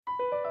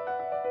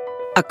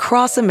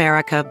Across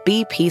America,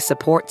 BP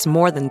supports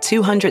more than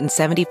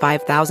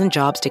 275,000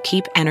 jobs to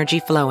keep energy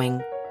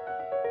flowing.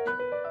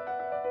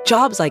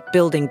 Jobs like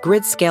building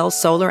grid-scale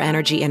solar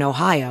energy in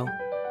Ohio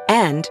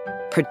and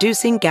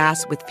producing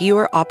gas with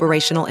fewer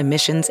operational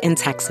emissions in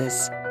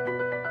Texas.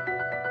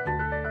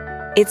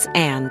 It's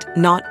and,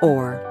 not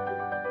or.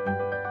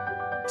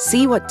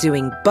 See what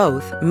doing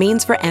both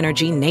means for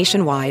energy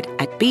nationwide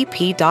at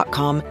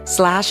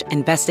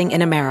bp.com/investing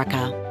in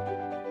America.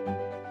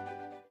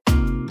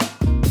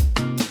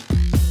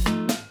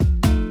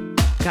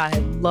 God, I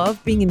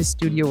love being in a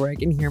studio where I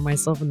can hear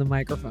myself in the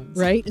microphones.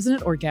 Right? Isn't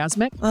it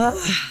orgasmic?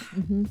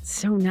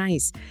 So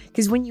nice.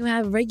 Because when you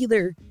have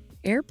regular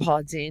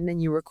AirPods in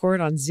and you record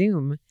on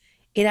Zoom,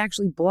 it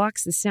actually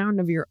blocks the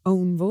sound of your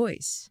own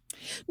voice.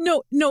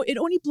 No, it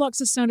only blocks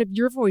the sound of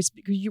your voice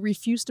because you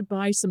refuse to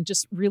buy some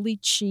just really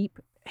cheap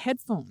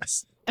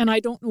headphones. And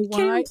I don't know why.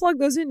 Can't even plug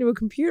those into a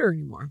computer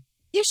anymore.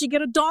 Yes, you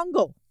get a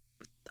dongle.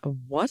 A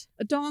what?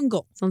 A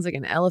dongle. Sounds like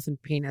an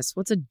elephant penis.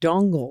 What's a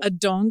dongle? A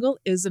dongle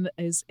is an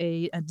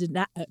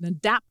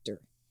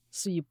adapter.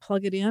 So you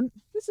plug it in.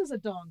 This is a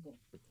dongle.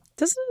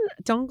 Doesn't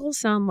a dongle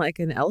sound like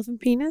an elephant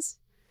penis?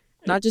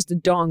 Not just a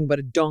dong, but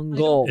a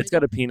dongle. It's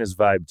got a penis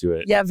vibe to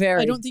it. Yeah,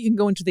 very. I don't think you can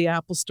go into the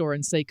Apple store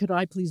and say, could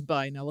I please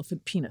buy an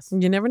elephant penis?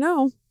 You never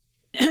know.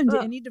 And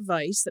any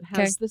device that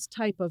has this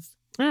type of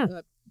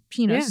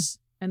penis,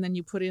 and then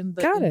you put in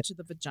into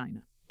the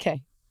vagina.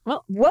 Okay.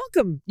 Well,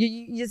 welcome.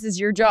 This is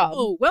your job.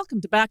 Oh,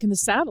 welcome to Back in the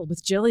Saddle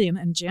with Jillian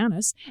and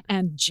Janice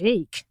and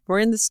Jake. We're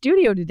in the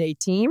studio today,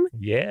 team.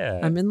 Yeah.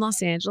 I'm in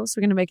Los Angeles.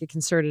 We're going to make a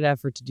concerted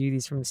effort to do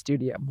these from the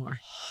studio more.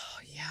 Oh,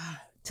 yeah.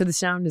 So the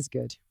sound is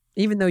good.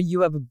 Even though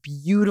you have a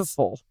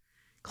beautiful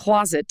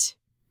closet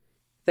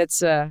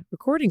that's a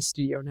recording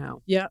studio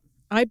now. Yeah.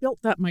 I built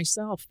that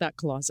myself, that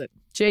closet.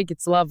 Jake,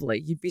 it's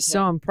lovely. You'd be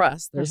so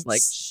impressed. There's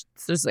like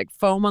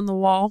foam on the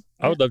wall.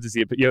 I would love to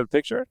see it. You have a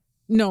picture?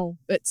 No,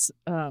 it's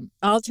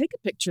I'll take a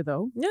picture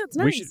though. Yeah, it's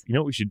nice. You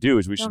know what we should do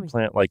is we should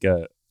plant like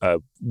a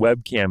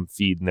webcam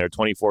feed in there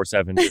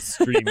 24/7 just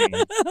streaming.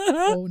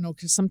 Oh no,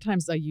 because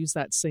sometimes I use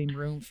that same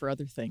room for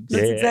other things.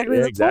 That's exactly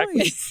the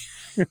point.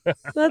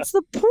 That's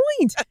the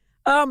point.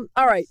 All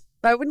right.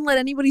 I wouldn't let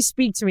anybody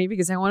speak to me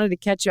because I wanted to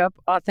catch up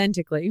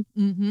authentically.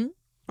 Mm-hmm.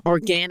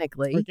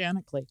 Organically.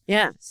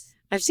 Yeah.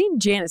 I've seen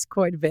Janice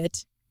quite a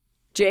bit.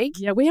 Jake?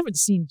 Yeah, we haven't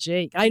seen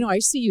Jake. I know. I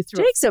see you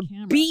through Jake's a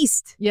camera.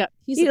 beast. Yeah.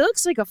 He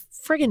looks like a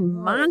friggin'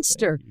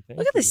 monster.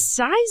 Look at the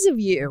size of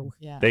you.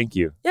 Yeah. Thank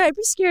you. Yeah, I'd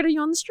be scared of you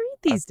on the street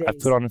these days. I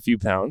put on a few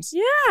pounds.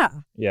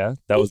 Yeah. Yeah,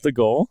 that was the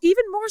goal.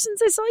 Even more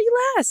since I saw you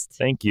last.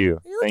 Thank you.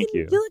 Thank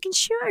you. You're looking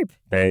sharp.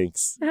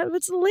 Thanks.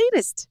 What's the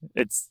latest?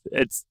 It's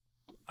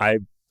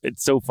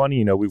so funny,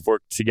 you know, we've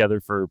worked together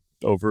for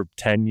over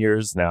 10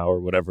 years now or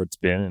whatever it's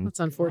been. And that's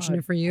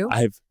unfortunate for you.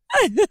 I've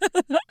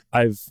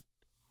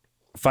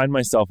find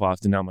myself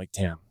often now, I'm like,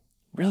 damn,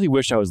 really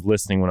wish I was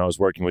listening when I was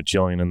working with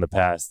Jillian in the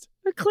past.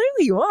 But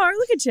clearly you are.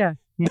 Look at you.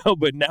 No,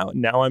 but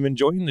now I'm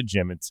enjoying the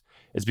gym. It's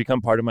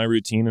become part of my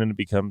routine, and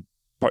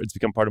it's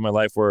become part of my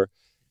life where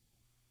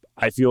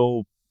I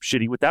feel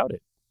shitty without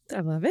it.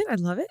 I love it.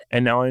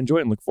 And now I enjoy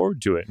it and look forward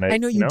to it. And I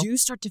know you do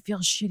start to feel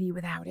shitty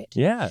without it.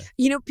 Yeah.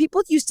 You know,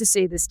 people used to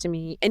say this to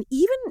me, and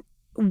even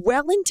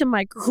well into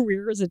my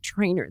career as a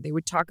trainer, they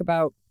would talk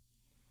about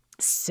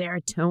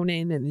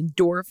serotonin and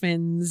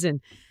endorphins,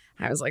 and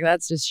I was like,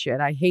 that's just shit.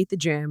 I hate the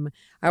gym.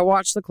 I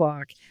watch the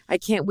clock. I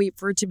can't wait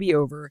for it to be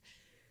over.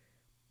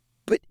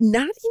 But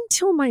not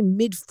until my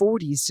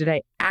mid-40s did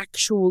I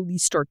actually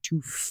start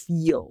to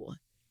feel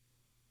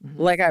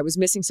like I was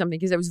missing something,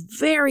 because I was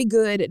very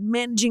good at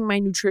managing my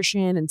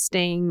nutrition and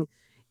staying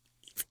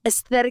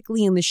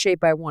aesthetically in the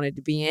shape I wanted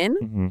to be in.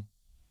 Mm-hmm.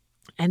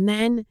 And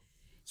then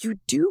you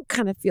do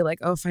kind of feel like,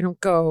 oh, if I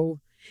don't go,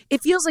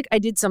 it feels like I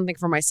did something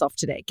for myself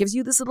today. It gives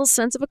you this little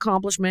sense of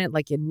accomplishment,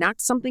 like you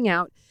knocked something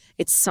out.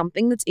 It's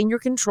something that's in your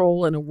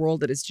control in a world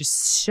that is just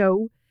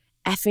so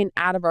effing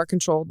out of our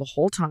control the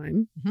whole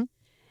time. Mm-hmm.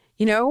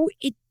 You know,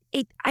 maybe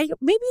it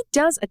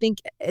does. I think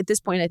at this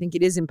point, I think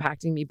it is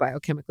impacting me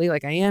biochemically.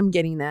 Like I am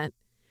getting that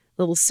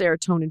little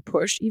serotonin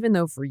push, even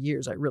though for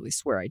years I really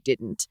swear I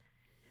didn't.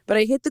 But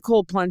I hit the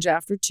cold plunge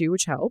after too,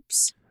 which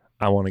helps.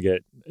 I want to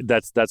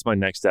that's my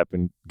next step,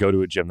 and go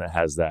to a gym that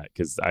has that,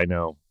 because I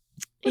know.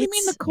 What do you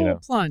mean the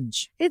cold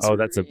plunge?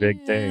 That's a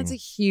big thing. It's a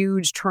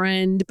huge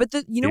trend. But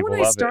People when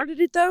I started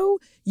it though,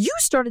 you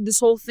started this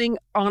whole thing,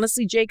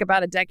 honestly, Jake,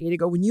 about a decade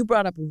ago when you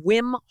brought up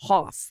Wim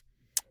Hof.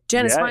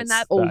 Janice, find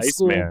that old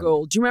school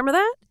gold. Do you remember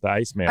that? The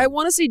Iceman. I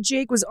want to say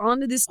Jake was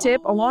onto this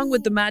tip along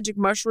with the magic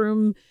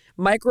mushroom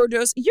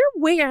microdose. You're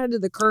way ahead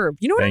of the curve.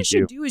 You know what I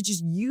should do is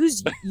just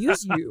use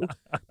you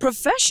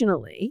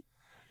professionally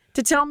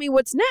to tell me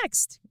what's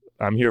next.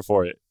 I'm here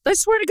for it. I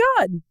swear to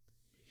God.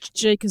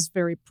 Jake is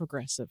very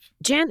progressive.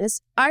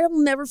 Janice,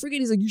 I'll never forget.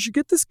 He's like, you should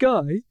get this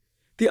guy,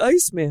 the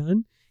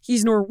Iceman.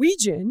 He's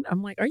Norwegian.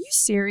 I'm like, are you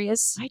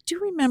serious? I do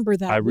remember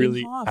that. I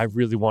Wim Hof.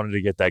 really wanted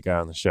to get that guy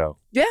on the show.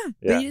 Yeah.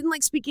 Yeah. But he didn't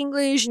like speak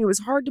English and it was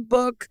hard to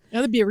book.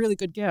 That'd be a really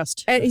good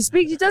guest. And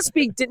he does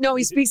speak. No,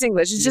 he speaks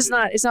English. It's just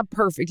not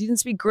perfect. He didn't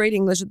speak great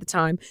English at the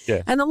time.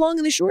 Yeah. And the long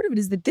and the short of it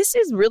is that this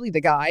is really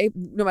the guy,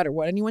 no matter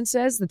what anyone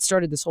says, that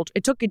started this whole,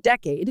 it took a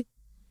decade,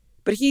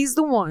 but he's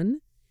the one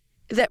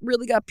that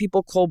really got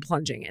people cold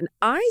plunging. And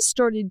I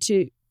started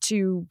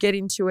to get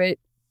into it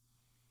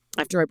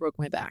after I broke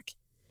my back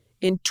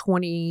in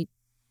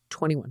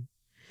 2021.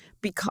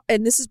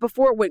 And this is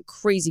before it went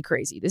crazy.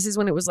 This is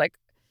when it was like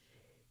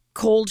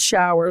cold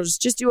showers,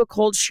 just do a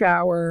cold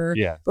shower.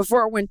 Yeah.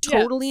 Before it went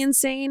totally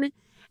insane.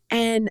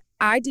 And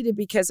I did it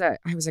because I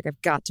was like,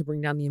 I've got to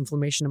bring down the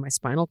inflammation in my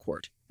spinal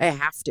cord. I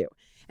have to.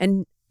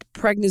 And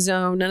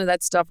prednisone, none of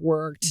that stuff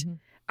worked.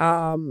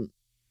 And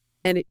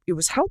it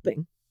was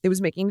helping. It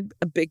was making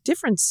a big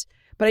difference.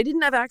 But I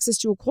didn't have access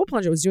to a cold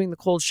plunge. I was doing the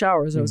cold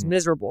showers. I was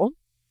miserable.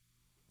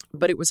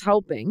 But it was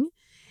helping.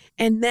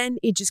 And then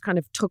it just kind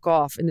of took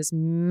off in this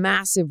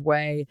massive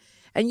way.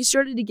 And you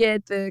started to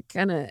get the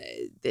kind of,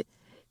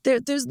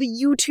 there's the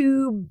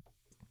YouTube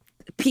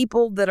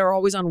people that are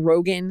always on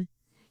Rogan.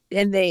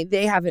 And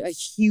they have a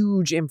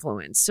huge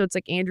influence. So it's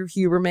like Andrew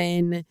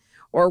Huberman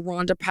or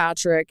Rhonda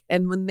Patrick.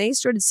 And when they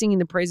started singing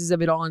the praises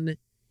of it on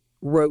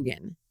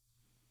Rogan,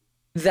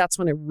 that's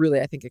when it really,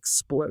 I think,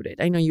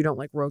 exploded. I know you don't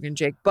like Rogan,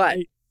 Jake, but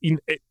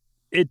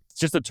it's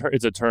just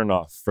it's a turn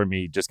off for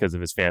me just because of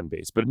his fan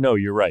base. But no,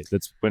 you're right.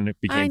 That's when it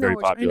became very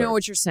popular. I know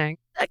what you're saying.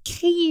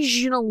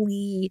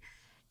 Occasionally,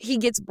 he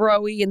gets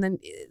broy, and then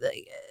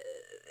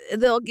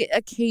they'll get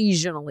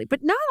occasionally,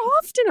 but not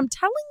often. I'm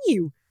telling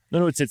you.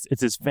 No, it's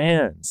his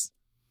fans.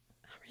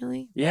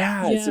 Really?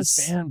 Yeah, it's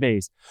his fan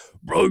base,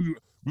 bro. You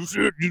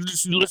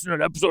listen to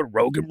an episode of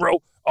Rogan,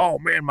 bro? Oh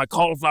man, my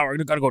cauliflower! I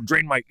gotta go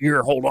drain my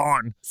ear. Hold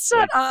on.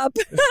 Shut up.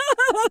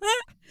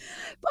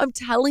 I'm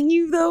telling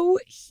you though,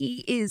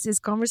 his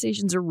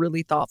conversations are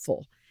really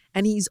thoughtful,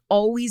 and he's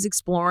always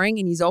exploring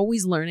and he's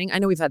always learning. I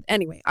know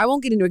anyway, I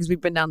won't get into it because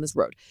we've been down this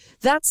road.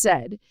 That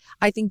said,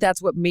 I think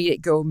that's what made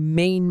it go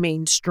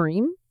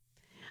mainstream.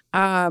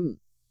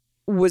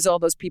 Was all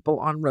those people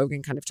on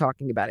Rogan kind of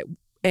talking about it.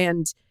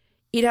 And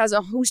it has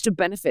a host of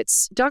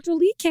benefits. Dr.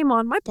 Lee came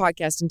on my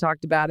podcast and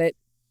talked about it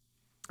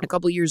a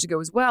couple of years ago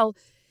as well.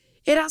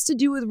 It has to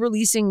do with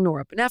releasing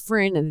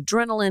norepinephrine and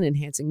adrenaline,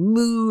 enhancing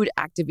mood,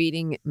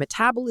 activating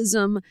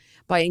metabolism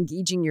by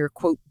engaging your,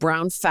 quote,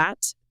 brown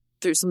fat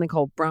through something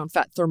called brown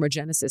fat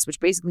thermogenesis, which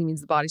basically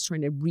means the body's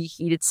trying to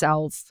reheat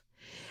itself.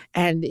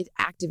 And it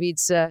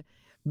activates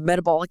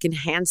metabolic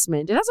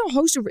enhancement. It has a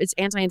host of, it's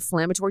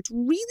anti-inflammatory. It's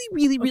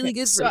really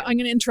good for you. I'm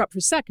going to interrupt for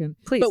a second.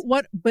 Please.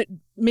 But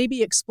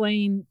maybe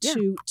explain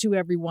to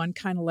everyone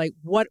kind of like,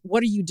 what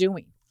are you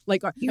doing?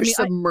 Like, you're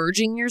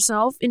submerging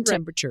yourself in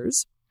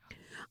temperatures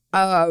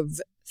of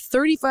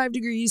 35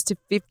 degrees to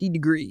 50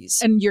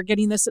 degrees. And you're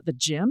getting this at the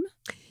gym?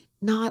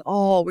 Not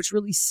all, which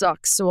really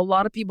sucks. So a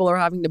lot of people are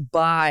having to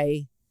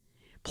buy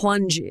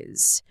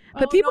plunges.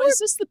 But is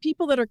this the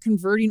people that are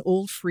converting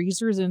old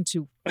freezers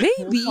into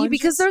maybe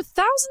because they're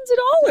thousands of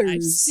dollars.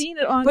 I've seen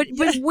it on. But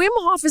Wim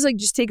Hof is like,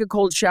 just take a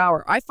cold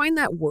shower. I find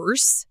that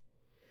worse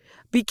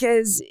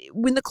because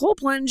when the cold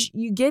plunge,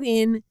 you get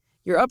in,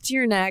 you're up to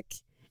your neck,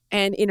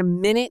 and in a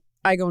minute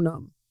I go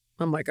numb.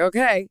 I'm like,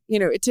 okay,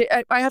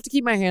 I have to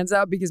keep my hands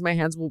out because my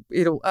hands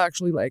it'll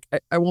actually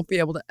I won't be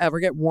able to ever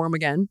get warm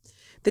again.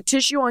 The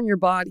tissue on your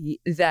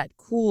body that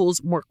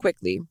cools more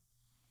quickly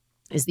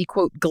is the,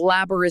 quote,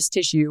 glabrous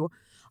tissue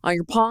on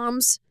your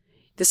palms,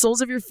 the soles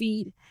of your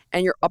feet,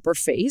 and your upper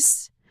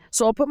face.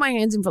 So I'll put my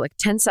hands in for like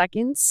 10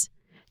 seconds,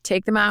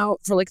 take them out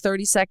for like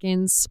 30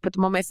 seconds, put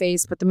them on my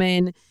face, put them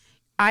in.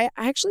 I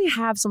actually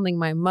have something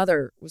my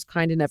mother was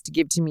kind enough to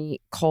give to me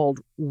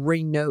called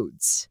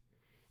Raynaud's.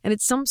 And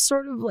it's some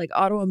sort of like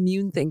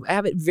autoimmune thing. I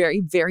have it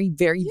very, very,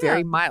 very,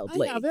 very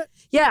mildly. I have it.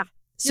 Yeah.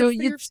 So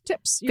your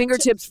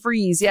fingertips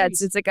freeze. Yeah,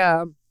 it's like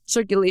a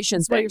circulation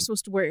That's thing. why you're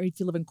supposed to wear, if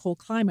you live in cold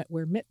climate,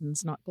 wear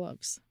mittens, not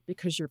gloves,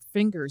 because your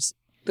fingers,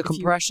 the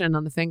compression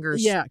on the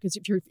fingers. Yeah, because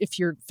if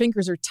your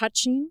fingers are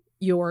touching,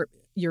 your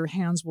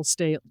hands will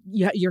stay.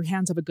 Your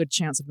hands have a good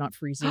chance of not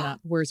freezing up.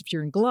 Whereas if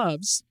you're in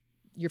gloves,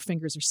 your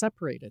fingers are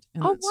separated.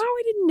 Oh wow,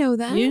 I didn't know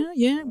that.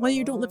 Yeah. Well,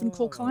 you don't live in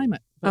cold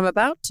climate. I'm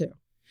about to.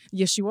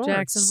 Yes, you are.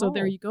 Jackson so Hole.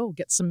 There you go.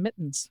 Get some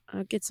mittens.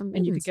 I'll get some mittens.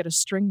 And you could get a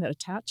string that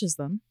attaches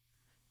them,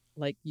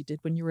 like you did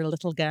when you were a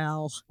little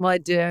gal. Well, I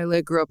did.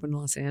 I grew up in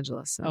Los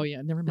Angeles. So oh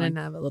yeah, never I mind.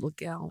 didn't have a little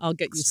gal. I'll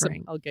get you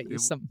string. some. I'll get you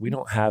some. We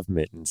don't have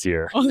mittens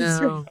here. Oh,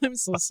 No. I'm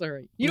so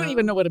sorry. You don't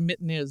even know what a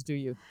mitten is, do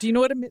you? Do you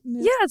know what a mitten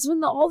is? Yeah, it's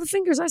when all the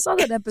fingers. I saw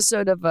that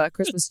episode of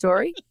Christmas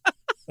Story.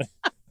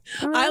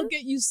 I'll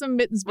get you some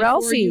mittens before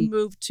Ralphie. you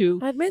move to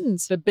I had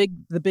mittens. the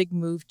big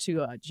move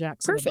to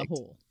Jackson of Perfect. the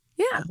Hole.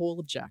 Yeah. The Hole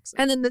of Jackson.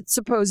 And then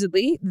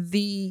supposedly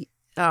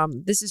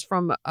this is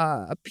from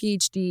a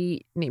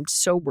PhD named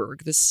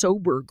Soberg. The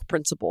Soberg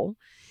principle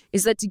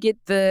is that to get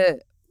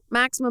the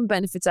maximum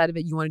benefits out of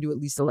it, you want to do at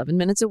least 11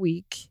 minutes a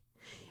week.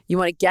 You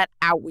want to get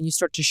out when you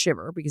start to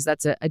shiver because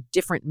that's a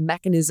different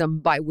mechanism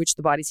by which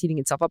the body's heating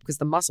itself up because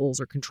the muscles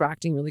are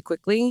contracting really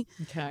quickly.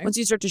 Okay. Once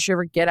you start to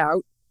shiver, get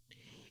out.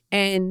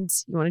 And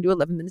you want to do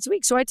 11 minutes a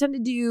week. So I tend to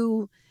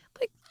do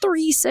like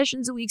 3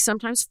 sessions a week,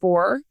 sometimes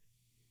 4.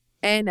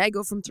 And I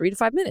go from 3 to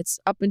 5 minutes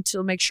up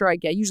until make sure I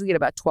usually get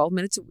about 12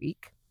 minutes a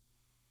week.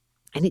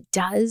 And it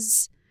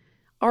does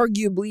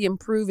arguably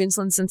improve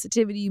insulin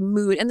sensitivity,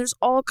 mood, and there's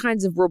all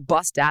kinds of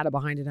robust data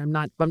behind it. I'm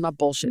not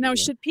bullshitting. Now, you.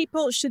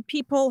 should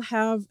people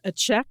have a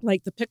check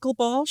like the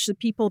pickleball? Should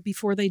people,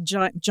 before they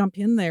jump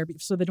in there,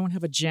 so they don't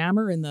have a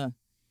jammer in the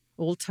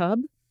old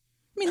tub?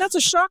 I mean, that's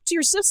a shock to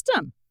your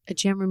system. A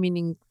jammer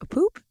meaning a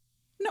poop?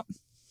 No.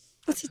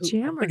 What's a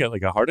jammer?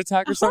 Like a heart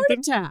attack or A something? heart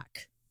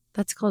attack.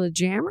 That's called a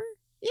jammer?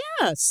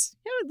 Yes.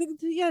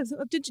 Yes.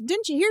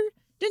 Didn't you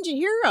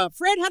hear?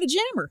 Fred had a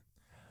jammer.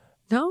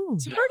 No.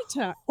 It's a heart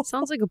attack.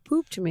 Sounds like a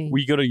poop to me.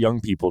 We go to young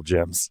people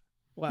gyms.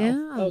 Wow.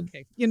 Yeah.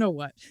 Okay. You know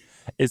what?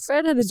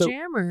 Fred had a so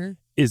jammer.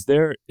 Is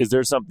there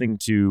something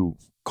to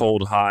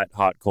cold, hot,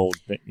 cold,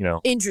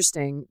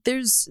 Interesting.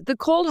 There's the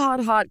cold,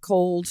 hot,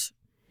 cold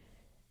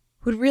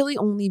would really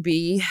only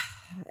be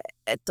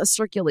a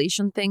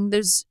circulation thing.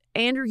 There's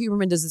Andrew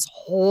Huberman does this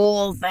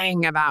whole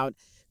thing about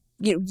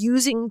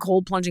using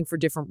cold plunging for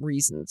different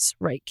reasons,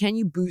 right? Can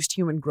you boost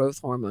human growth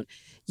hormone?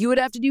 You would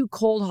have to do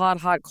cold,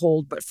 hot,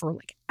 cold, but for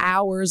like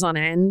hours on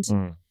end.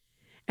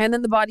 And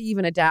then the body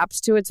even adapts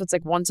to it. So it's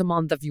like once a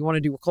month if you want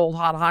to do a cold,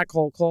 hot,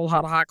 cold, cold,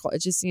 hot, cold.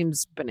 It just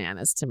seems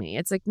bananas to me.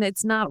 It's like,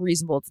 it's not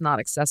reasonable. It's not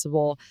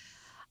accessible.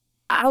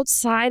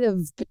 Outside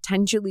of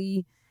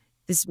potentially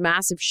this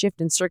massive shift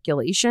in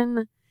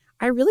circulation,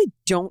 I really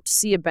don't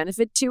see a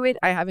benefit to it.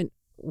 I haven't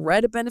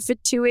read a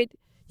benefit to it.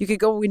 You could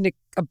go into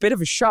a bit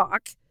of a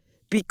shock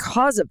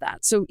because of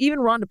that. So even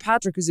Rhonda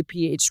Patrick, who's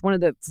one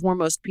of the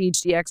foremost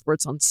PhD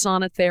experts on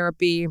sauna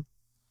therapy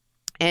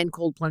and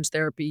cold plunge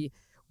therapy,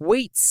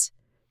 waits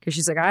because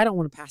she's like, I don't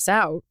want to pass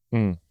out.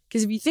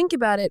 Because if you think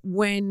about it,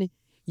 when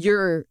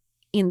you're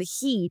in the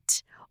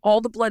heat,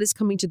 all the blood is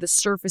coming to the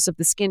surface of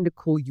the skin to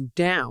cool you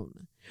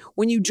down.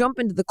 When you jump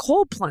into the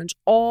cold plunge,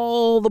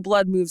 all the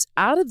blood moves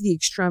out of the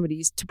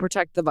extremities to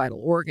protect the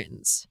vital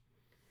organs.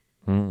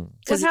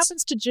 What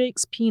happens to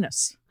Jake's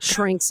penis?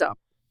 Shrinks up.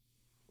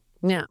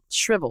 Yeah,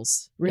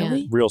 shrivels.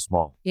 Really? Real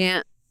small.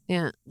 Yeah.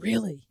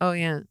 Really? Oh,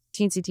 yeah.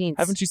 Teensy teens.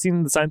 Haven't you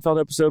seen the Seinfeld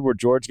episode where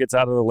George gets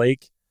out of the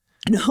lake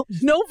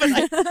No, but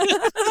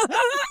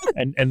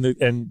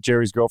and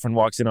Jerry's girlfriend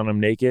walks in on him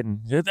naked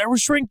and there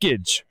was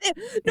shrinkage?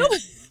 no,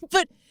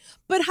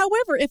 but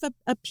however, if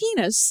a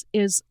penis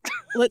is,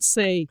 let's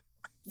say,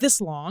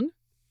 this long,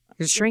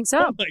 It shrinks Oh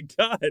up. my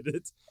God.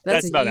 That's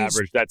That's a not huge-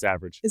 average. That's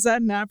average. is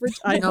that an average?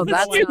 No,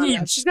 that's not.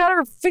 idea. She's got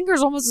her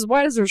fingers almost as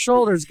wide as her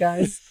shoulders,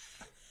 guys.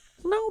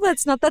 No,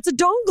 that's not. That's a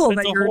dongle That's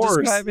that a you're horse.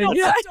 describing. No,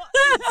 Yeah.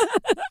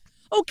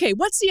 Okay,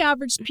 what's the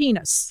average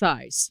penis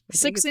size? I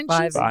think 6 it's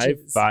 5 inches?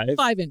 inches.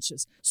 5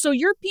 inches. So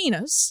your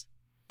penis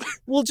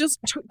will just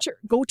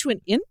go to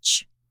an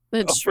inch?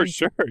 It'll Oh, for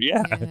shrink. sure.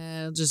 Yeah. Yeah,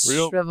 it'll just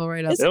Real- shrivel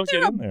right up. Isn't They'll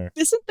there get a- in there.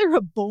 Isn't there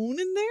a bone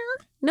in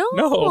there? No.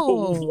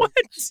 No. What?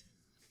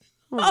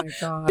 Oh my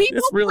God. People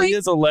This really break-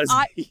 is a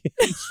lesbian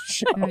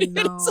show. I It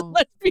is a know.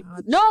 lesbian-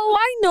 God. No,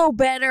 I know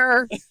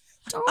better.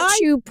 Don't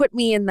you put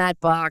me in that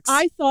box.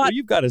 I thought, Well,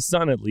 you've got a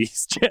son at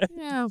least.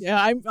 yeah.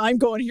 yeah, I'm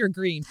going here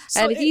green.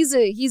 So And he's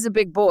a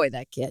big boy,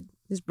 that kid.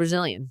 He's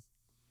Brazilian.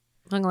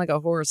 Hung like a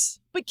horse.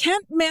 but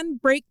can't men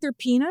break their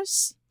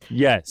penis?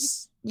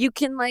 Yes. You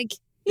can like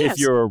Yes. If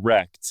you're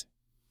erect.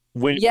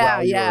 While you're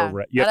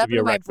erect. You That have to be happened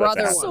to my erect for that to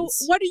brother happen. So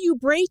once. what are you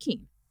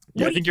breaking?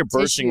 Yeah, I think you're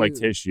bursting like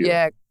tissue.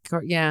 Yeah,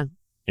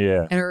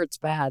 Yeah. it hurts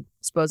bad,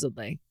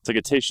 supposedly. It's like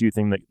a tissue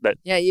thing that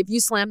Yeah, if you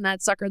slam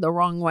that sucker the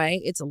wrong way,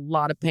 it's a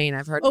lot of pain.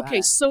 I've heard. Okay,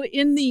 about so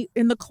in the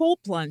cold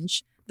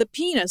plunge, the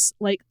penis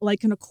like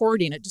an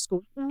accordion, it just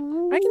goes. it.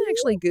 I can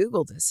actually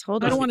Google this.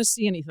 Hold I on. don't want to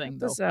see anything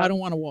though. this out. I don't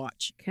want to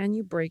watch. Can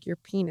you break your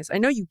penis? I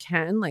know you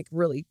can, like,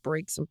 really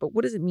break some, but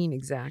what does it mean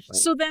exactly?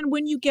 So then,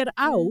 when you get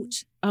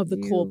out of the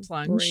cold You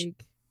plunge,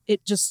 break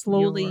it just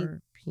slowly.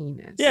 your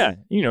penis. yeah,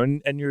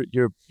 and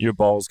your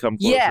balls come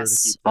closer to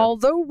Yes, keep them.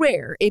 although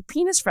rare, a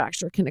penis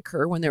fracture can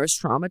occur when there is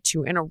trauma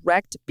to an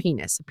erect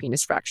penis. A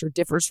penis fracture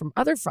differs from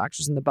other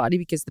fractures in the body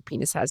because the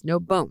penis has no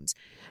bones.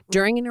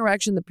 During an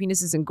erection, the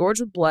penis is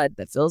engorged with blood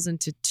that fills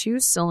into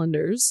 2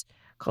 cylinders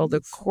called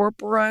the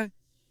corpora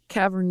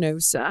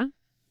cavernosa.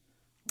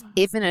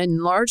 If an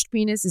enlarged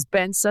penis is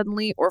bent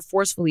suddenly or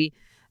forcefully,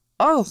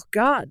 oh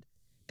God,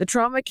 the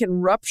trauma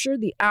can rupture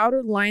the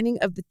outer lining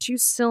of the 2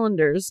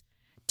 cylinders,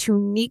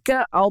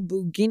 tunica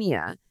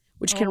albuginea,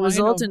 which can Oh, I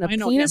result know- in a I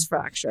know penis him.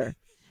 fracture.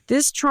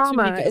 This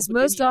trauma Tunica is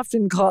most albuginea.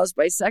 often caused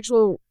by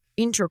sexual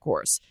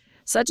intercourse,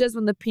 such as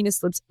when the penis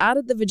slips out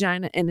of the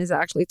vagina and is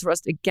actually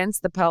thrust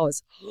against the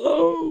pelvis.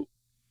 Oh,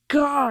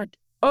 God.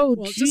 Oh,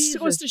 Well, it just Jesus.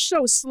 goes to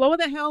show, slow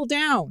the hell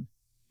down.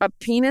 A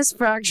penis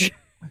fracture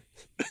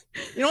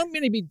You don't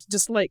mean to be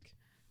just like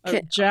a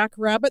Okay.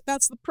 jackrabbit.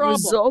 That's the problem.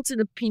 results in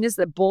a penis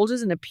that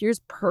bulges and appears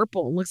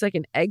purple and looks like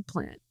an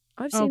eggplant.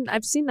 I've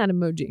seen that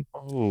emoji.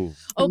 Oh.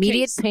 Okay,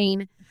 Immediate so-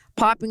 pain,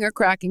 popping or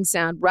cracking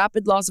sound,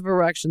 rapid loss of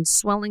erection,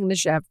 swelling in the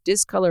shaft,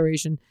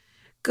 discoloration.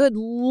 Good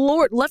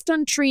Lord, left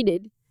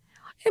untreated,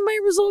 it might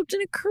result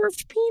in a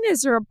curved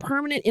penis or a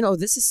permanent,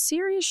 this is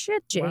serious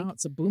shit, Jake. Wow,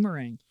 it's a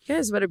boomerang. You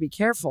guys better be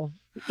careful.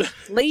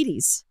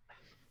 Ladies,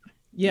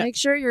 Yeah. make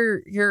sure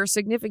your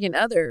significant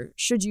other,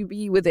 should you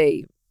be with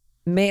a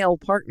male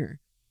partner,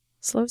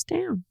 slows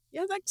down.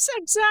 Yeah, that's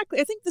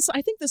exactly. I think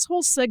this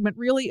whole segment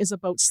really is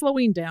about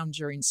slowing down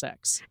during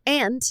sex.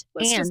 And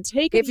Let's just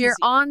take it if you're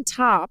easy. on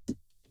top,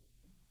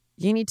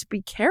 you need to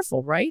be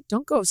careful, right?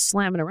 Don't go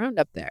slamming around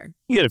up there.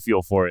 You get a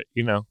feel for it,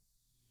 You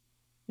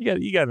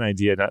got an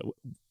idea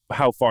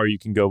how far you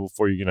can go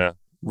before you're gonna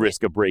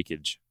risk a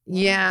breakage.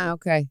 Yeah,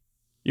 okay.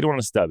 You don't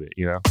want to stub it,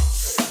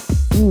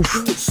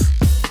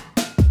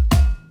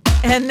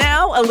 And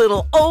now a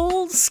little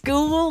old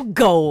school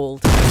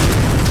gold.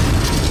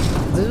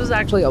 This was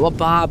actually a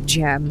Bob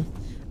gem,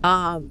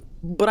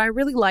 but I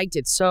really liked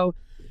it. So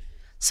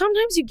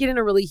sometimes you get in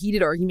a really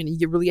heated argument and you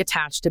get really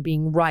attached to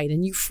being right,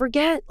 and you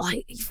forget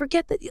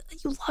that you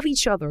love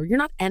each other. You're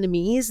not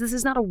enemies. This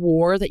is not a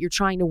war that you're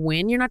trying to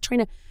win. You're not trying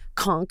to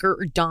conquer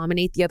or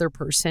dominate the other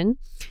person.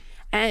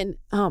 And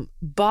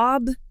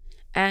Bob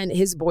and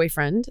his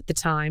boyfriend at the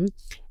time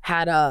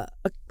had a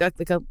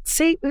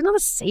safe, not a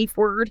safe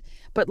word,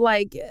 but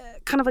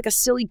kind of like a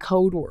silly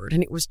code word,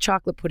 and it was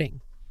chocolate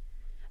pudding.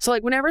 So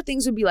whenever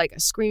things would be like a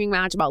screaming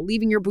match about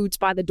leaving your boots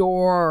by the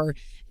door or,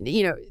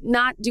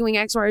 not doing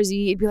X, Y, or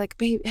Z, it'd be like,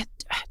 babe,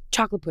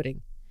 chocolate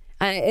pudding.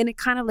 And it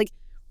kind of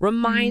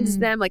reminds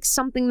them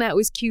something that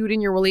was cute in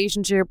your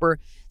relationship or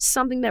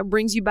something that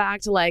brings you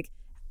back to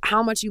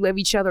how much you love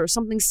each other or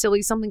something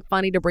silly, something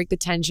funny to break the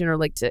tension or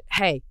to,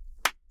 hey,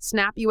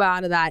 snap you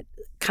out of that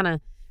kind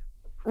of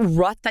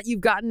rut that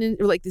you've gotten in,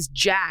 or this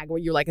jag where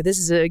you're this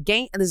is a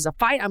game and this is a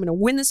fight. I'm going to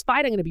win this fight.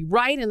 I'm going to be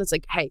right. And it's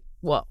hey,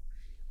 whoa.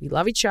 We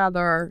love each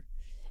other.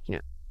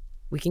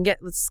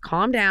 Let's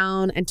calm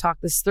down and talk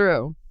this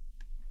through.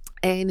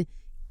 And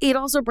it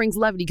also brings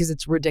levity because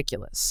it's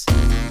ridiculous.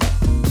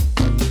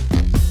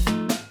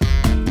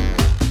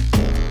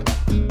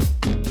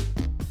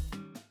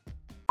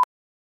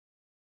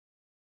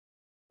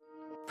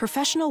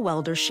 Professional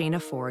welder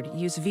Shayna Ford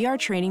used VR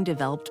training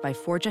developed by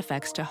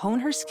ForgeFX to hone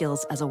her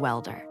skills as a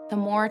welder. The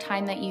more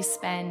time that you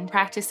spend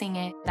practicing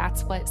it,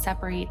 that's what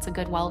separates a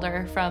good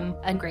welder from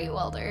a great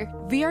welder.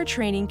 VR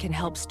training can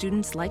help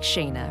students like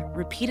Shayna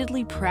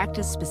repeatedly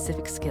practice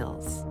specific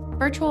skills.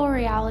 Virtual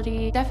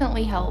reality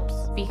definitely helps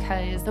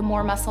because the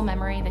more muscle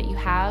memory that you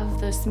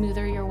have, the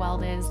smoother your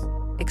weld is.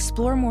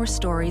 Explore more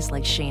stories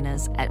like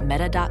Shayna's at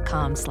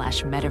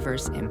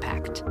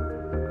meta.com/metaverseimpact.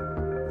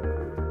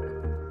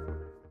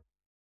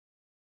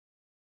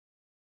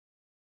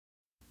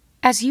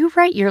 As you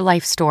write your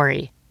life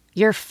story,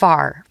 you're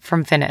far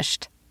from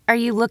finished. Are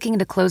you looking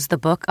to close the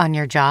book on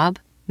your job?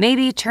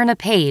 Maybe turn a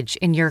page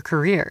in your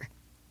career?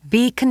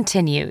 Be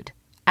continued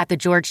at the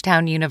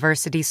Georgetown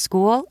University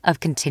School of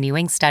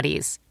Continuing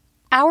Studies.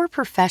 Our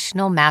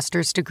professional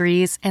master's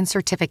degrees and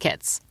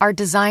certificates are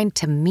designed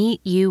to meet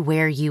you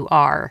where you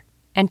are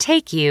and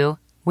take you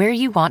where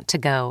you want to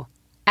go.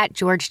 At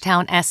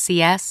Georgetown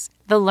SCS,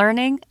 the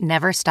learning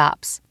never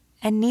stops,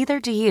 and neither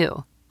do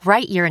you.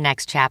 Write your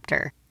next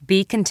chapter.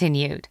 Be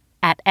continued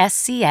at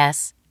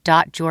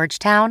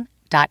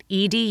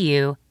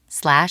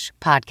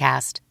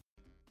scs.georgetown.edu/podcast.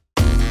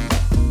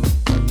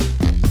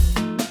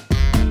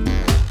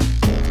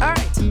 All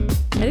right.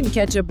 I didn't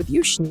catch up with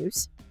you,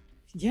 Schnooze.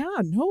 Yeah,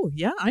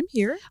 I'm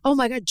here. Oh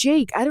my God,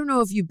 Jake, I don't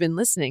know if you've been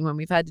listening when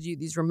we've had to do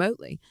these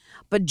remotely,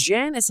 but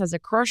Janice has a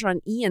crush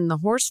on Ian, the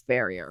horse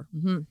farrier.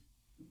 Mm-hmm.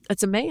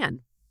 It's a man.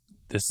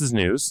 This is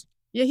news.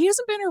 Yeah, he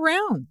hasn't been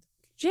around.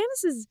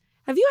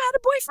 Have you had a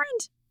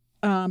boyfriend?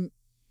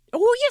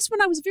 Oh, yes, when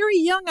I was very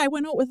young, I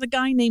went out with a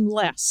guy named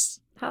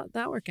Les. How'd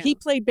that work out? He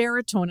played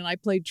baritone and I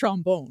played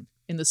trombone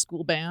in the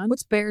school band.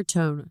 What's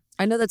baritone?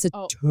 I know that's a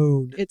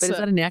tone. But is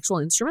that an actual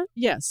instrument?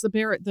 Yes, the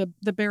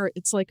barit,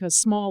 it's like a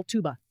small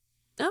tuba.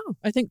 Oh.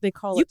 I think they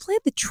call You it.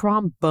 played the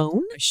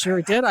trombone? I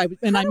sure did. I How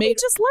did we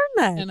just learn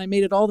that? And I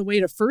made it all the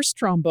way to first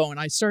trombone.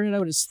 I started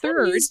out as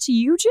third. News to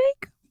you,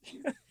 Jake?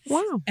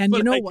 Wow. And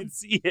you know I what? can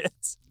see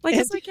it. I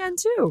guess I can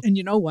too. And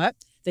you know what?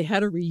 They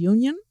had a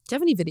reunion. Do you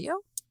have any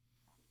video?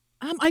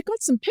 I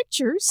got some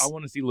pictures. I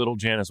want to see little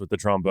Janice with the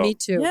trombone. Me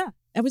too. Yeah.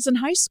 I was in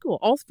high school.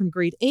 All from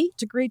grade 8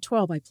 to grade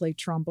 12, I played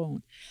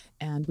trombone.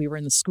 And we were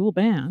in the school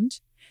band.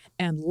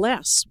 And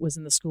Les was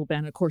in the school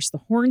band. Of course, the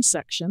horn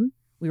section.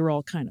 We were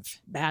all kind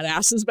of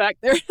badasses back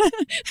there.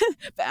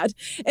 Bad.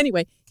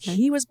 Anyway,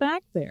 he was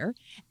back there.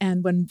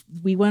 And when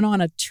we went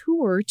on a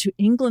tour to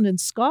England and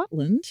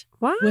Scotland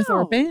with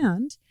our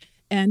band,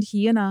 and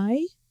he and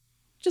I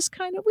just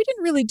we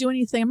didn't really do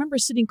anything. I remember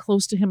sitting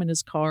close to him in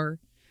his car,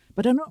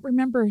 but I don't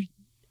remember,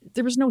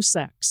 there was no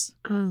sex.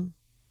 Oh.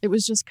 It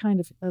was just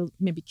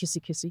maybe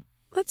kissy-kissy.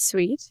 That's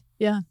sweet.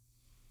 Yeah.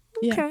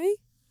 Okay.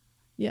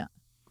 Yeah.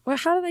 Well,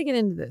 how did I get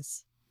into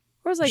this?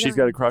 Where was I She's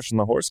going? got a crush on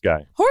the horse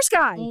guy. Horse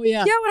guy. Oh,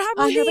 yeah. Yeah, what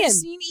happened I with haven't Ian?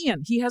 seen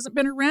Ian. He hasn't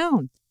been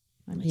around.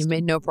 You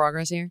made no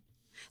progress here?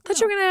 Thought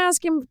you were going to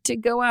ask him to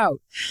go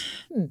out.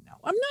 No,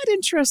 I'm not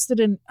interested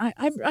in.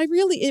 I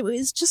really.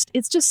 It's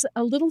just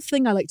a little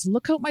thing. I like to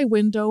look out my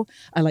window.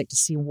 I like to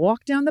see him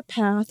walk down the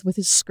path with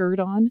his skirt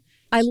on.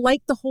 I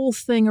like the whole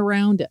thing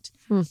around it.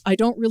 I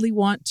don't really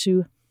want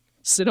to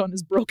sit on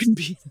his broken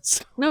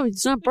penis. No,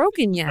 it's not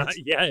broken yet. Not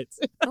yet.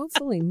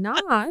 Hopefully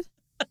not.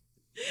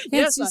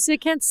 Yes, you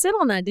can't sit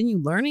on that. Didn't you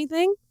learn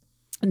anything?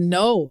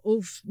 No,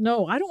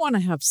 no. I don't want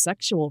to have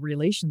sexual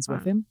relations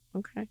with him.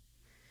 Okay.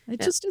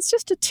 It's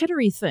just a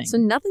tittery thing. So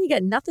nothing. You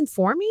got nothing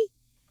for me?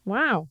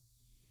 Wow.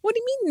 What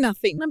do you mean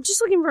nothing? I'm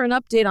just looking for an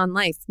update on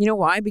life. You know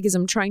why? Because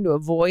I'm trying to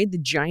avoid the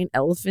giant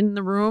elephant in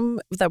the room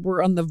that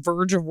we're on the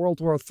verge of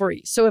World War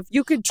III. So if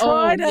you could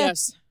try to,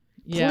 yes.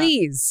 Yeah.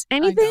 please,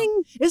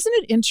 anything. Isn't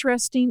it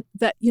interesting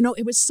that,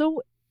 it was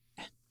so,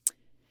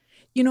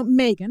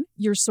 Megan,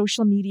 your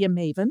social media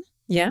maven.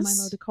 Yes. Am I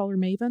allowed to call her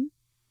Maven?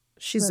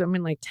 She's,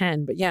 like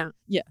 10, but yeah.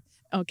 Yeah.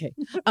 Okay.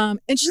 And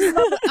she's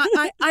lovely.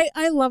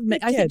 I love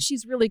Megan. I think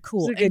she's really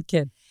cool. She's a good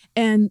kid.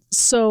 And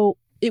so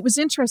it was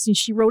interesting.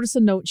 She wrote us a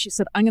note. She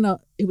said,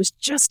 it was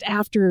just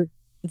after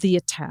the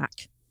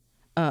attack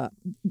at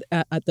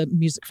the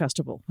music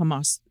festival,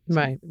 Hamas.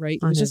 Right. Right.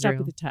 It was just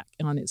after the attack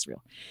on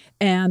Israel.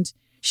 And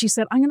she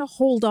said, I'm going to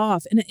hold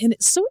off. And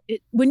it's so,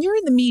 when you're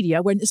in the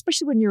media,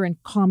 especially when you're in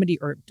comedy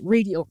or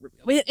radio,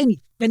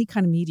 any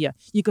kind of media,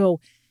 you go,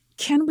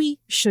 can we,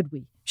 should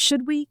we?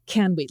 Should we?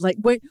 Can we? Like,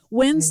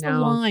 when's the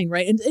line,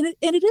 right? And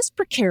it is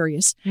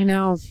precarious. I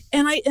know.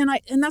 And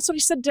that's what I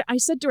said to her. I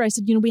said,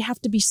 we have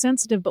to be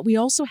sensitive, but we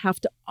also have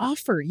to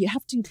offer. You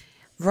have to,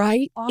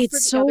 right? Offer It's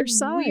the so other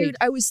side. weird.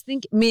 I was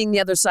thinking, meaning the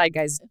other side,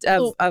 guys,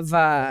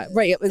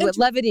 with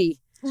levity,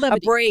 a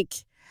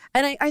break.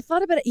 And I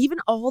thought about it even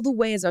all the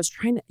way as I was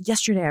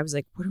yesterday, I was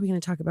like, what are we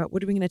going to talk about?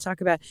 What are we going to talk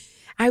about?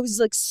 I was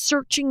like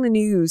searching the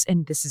news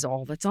and this is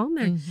all that's on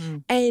there. Mm-hmm.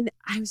 And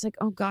I was like,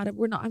 oh God,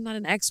 I'm not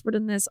an expert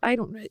in this. I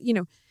don't,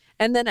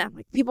 and then I'm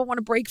like, people want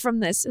to break from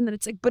this. And then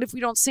it's like, but if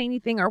we don't say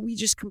anything, are we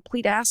just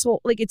complete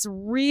asshole? Like, it's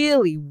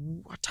really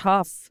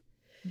tough.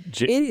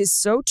 It is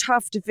so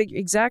tough to figure.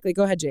 Exactly.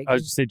 Go ahead, Jake. I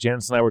was just say,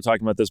 Janice and I were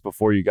talking about this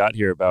before you got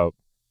here about,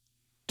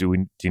 do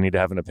you need to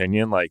have an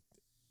opinion? Like,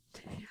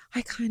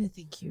 I kind of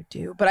think you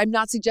do, but I'm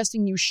not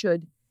suggesting you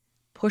should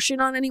push it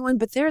on anyone.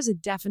 But there's a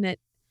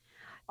definite.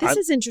 This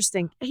is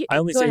interesting. I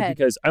only say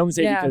because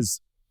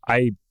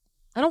I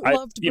don't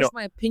love to push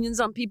my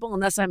opinions on people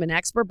unless I'm an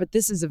expert. But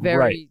this is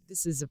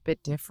this is a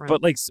bit different.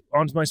 But like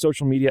on my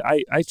social media,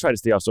 I try to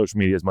stay off social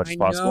media as much as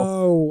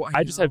possible.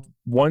 I just have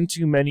one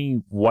too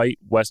many white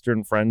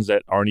Western friends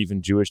that aren't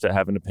even Jewish that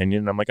have an opinion.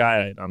 And I'm like,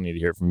 I don't need to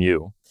hear from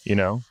you.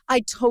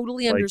 I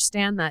totally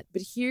understand that.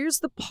 But here's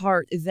the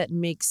part that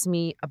makes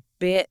me a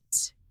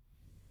bit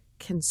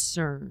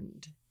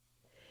concerned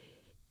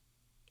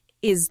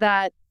is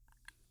that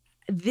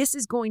this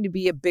is going to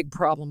be a big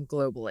problem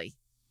globally.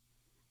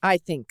 I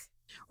think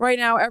right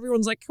now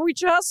everyone's like, can we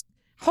just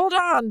hold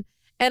on?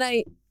 And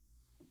I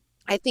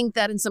think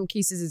that in some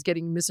cases is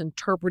getting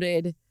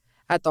misinterpreted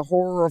at the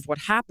horror of what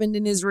happened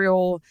in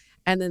Israel.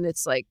 And then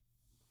it's like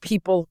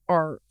people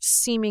are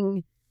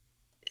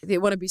they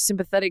want to be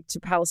sympathetic to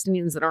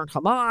Palestinians that aren't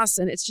Hamas,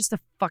 and it's just a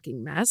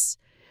fucking mess.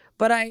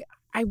 But I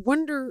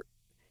wonder,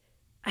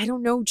 I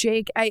don't know,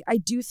 Jake. I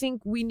do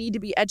think we need to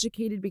be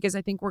educated because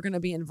I think we're going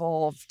to be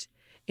involved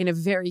in a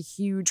very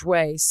huge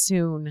way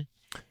soon.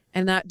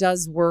 And that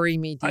does worry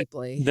me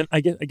deeply. Then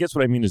I guess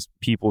what I mean is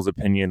people's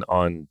opinion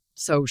on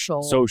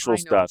social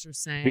stuff,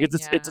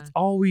 because it's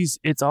always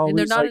and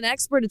they're not an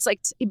expert. It's like,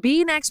 be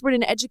an expert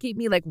and educate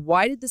me. Like,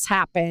 why did this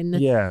happen?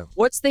 Yeah,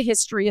 what's the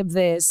history of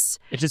this?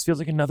 It just feels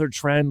like another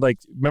trend. Like,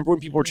 remember when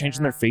people were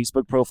changing their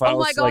Facebook profiles? Oh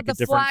my God, to,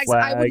 the flags!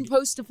 I wouldn't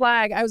post a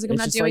flag. I was like, I'm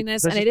not doing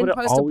this, and I didn't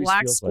post a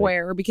black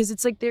square because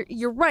it's like,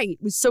 you're right.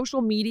 With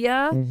social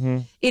media,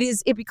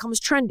 it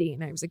becomes trendy,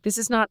 and I was like, this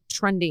is not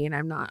trendy, and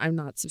I'm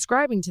not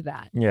subscribing to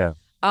that. Yeah.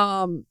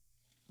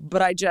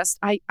 But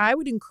I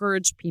would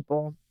encourage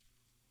people,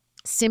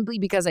 simply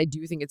because I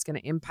do think it's going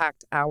to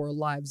impact our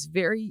lives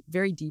very,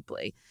 very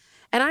deeply.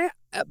 And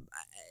you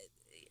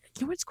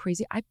know what's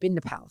crazy? I've been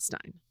to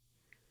Palestine,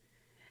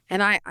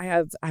 and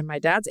I'm my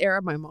dad's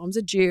Arab, my mom's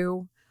a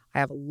Jew. I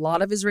have a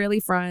lot of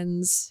Israeli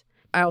friends.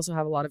 I also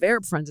have a lot of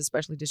Arab friends,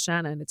 especially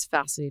Deshana, and it's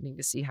fascinating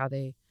to see how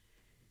they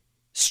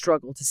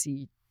struggle to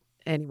see.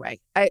 Anyway,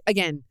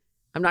 I'm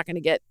not going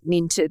to get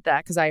into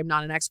that because I am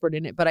not an expert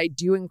in it, but I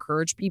do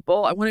encourage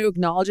people. I want to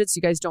acknowledge it so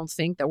you guys don't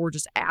think that we're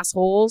just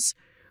assholes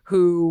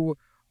who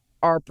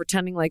are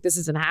pretending like this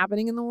isn't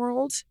happening in the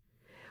world.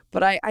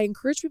 But I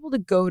encourage people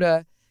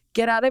to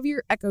get out of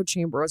your echo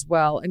chamber as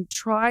well and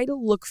try to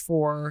look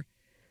for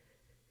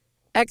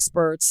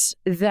experts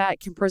that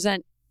can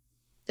present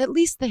at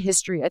least the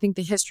history. I think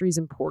the history is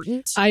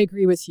important. I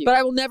agree with you. But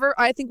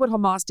I think what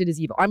Hamas did is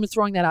evil. I'm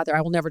throwing that out there.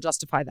 I will never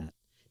justify that.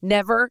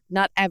 Never,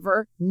 not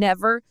ever,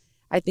 never.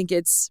 I think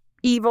it's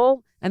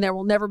evil, and there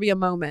will never be a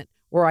moment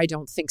where I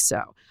don't think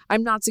so.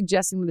 I'm not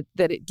suggesting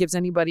that it gives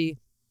anybody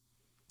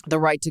the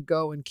right to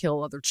go and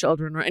kill other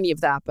children or any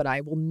of that, but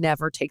I will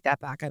never take that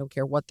back. I don't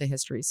care what the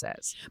history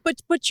says.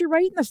 But you're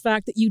right in the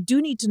fact that you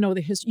do need to know the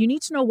history. You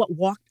need to know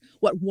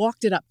what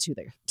walked it up to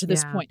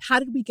this point. How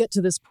did we get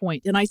to this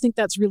point? And I think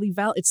that's really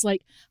valid. It's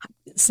like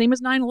same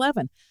as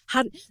 9/11.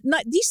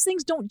 These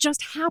things don't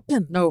just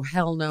happen. No,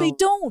 hell no. They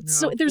don't. No.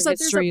 So there's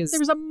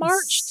a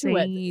march to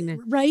it,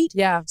 right?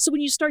 Yeah. So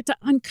when you start to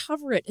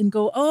uncover it and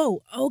go,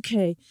 oh,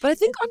 okay. But I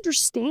think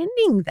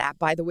understanding that,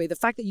 by the way, the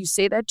fact that you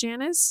say that,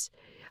 Janice,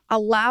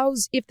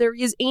 allows, if there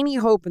is any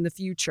hope in the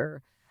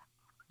future,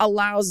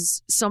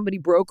 allows somebody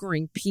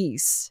brokering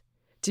peace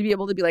to be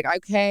able to be like,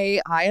 okay,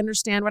 I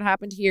understand what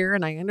happened here,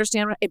 and I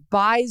understand it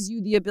buys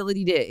you the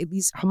ability to, at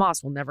least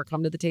Hamas will never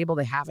come to the table.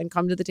 They haven't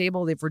come to the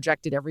table. They've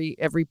rejected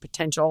every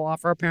potential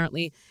offer,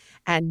 apparently,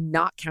 and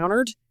not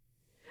countered.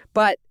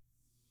 But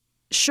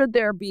should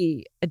there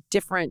be a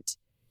different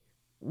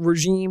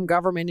regime,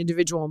 government,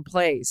 individual in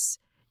place,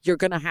 you're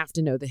going to have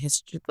to know the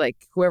history,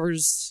 like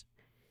whoever's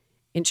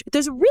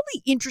there's a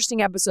really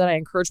interesting episode I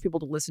encourage people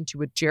to listen to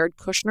with Jared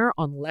Kushner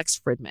on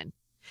Lex Fridman.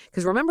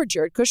 Because remember,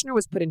 Jared Kushner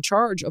was put in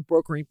charge of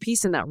brokering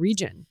peace in that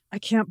region. I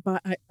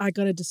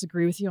got to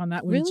disagree with you on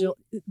that one, Really? Jill.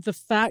 The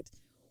fact,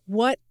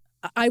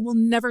 I will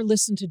never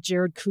listen to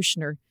Jared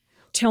Kushner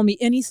tell me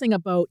anything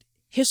about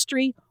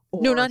history.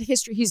 No, not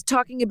history. He's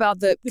talking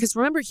about because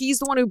remember, he's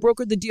the one who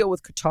brokered the deal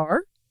with Qatar.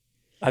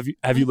 Have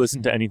you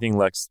listened to any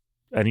Lex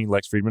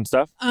Fridman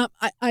stuff? I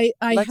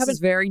Lex haven't. is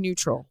very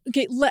neutral.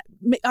 Okay,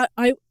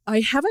 I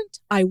haven't.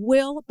 I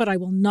will, but I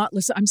will not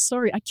listen. I'm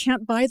sorry, I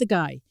can't buy the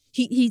guy.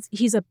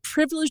 He's a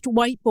privileged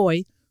white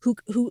boy who.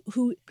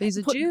 But he's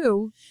a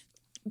Jew.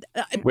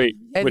 Wait,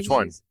 And which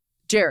one?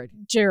 Jared.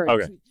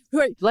 Okay.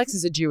 Lex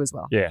is a Jew as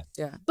well. Yeah.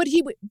 But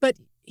he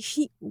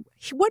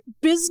what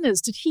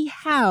business did he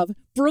have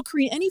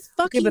brokering any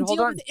fucking but hold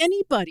deal on. with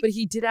anybody? But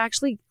he did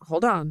actually,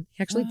 hold on.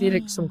 He actually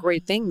did some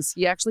great things.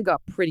 He actually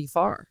got pretty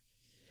far.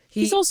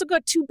 He's also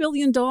got $2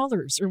 billion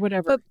or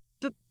whatever.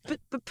 But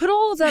put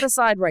all of that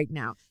aside right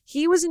now.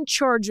 He was in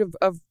charge of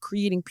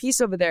creating peace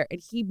over there, and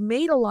he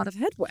made a lot of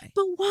headway.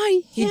 But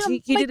why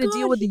him? He did a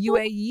deal with the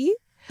UAE.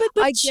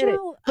 But I get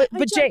Jill, it.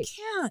 But Jay,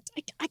 I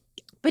can't.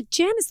 but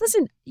Janice,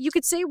 listen, you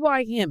could say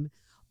why him,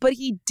 but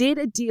he did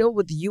a deal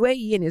with the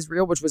UAE and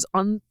Israel, which was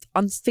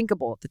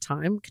unthinkable at the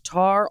time.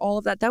 Qatar, all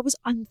of that was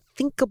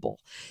unthinkable.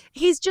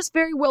 He's just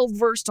very well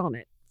versed on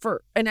it.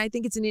 And I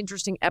think it's an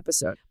interesting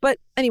episode. But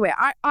anyway,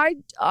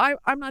 I'm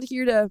not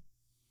here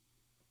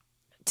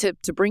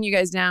to bring you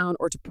guys down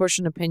or to push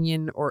an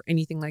opinion or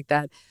anything like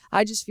that.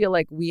 I just feel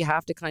like we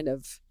have to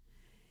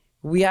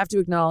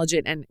acknowledge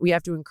it, and we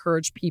have to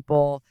encourage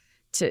people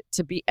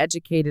to be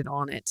educated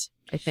on it,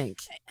 I think.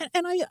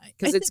 And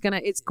because it's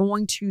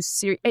going to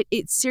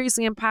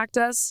seriously impact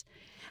us.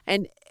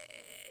 And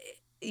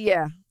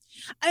yeah.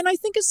 And I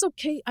think it's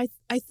okay.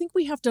 I think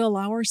we have to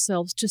allow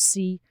ourselves to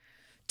say,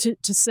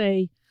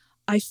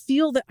 I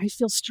feel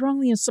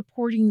strongly in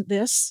supporting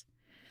this,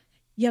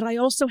 yet I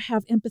also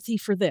have empathy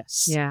for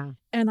this. Yeah.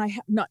 And I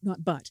have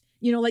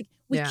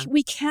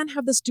we can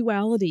have this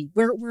duality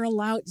where we're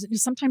allowed.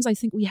 Sometimes I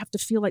think we have to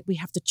feel like we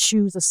have to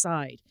choose a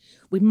side.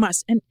 We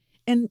must.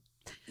 And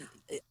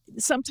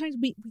sometimes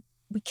we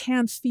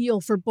can feel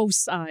for both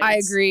sides. I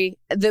agree.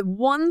 The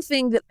one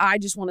thing that I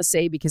just want to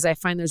say, because I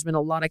find there's been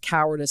a lot of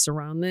cowardice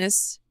around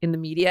this in the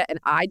media, and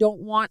I don't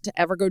want to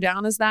ever go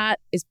down as that,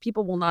 is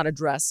people will not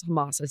address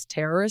Hamas as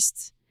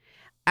terrorists.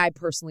 I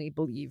personally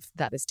believe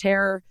that is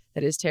terror.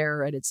 That is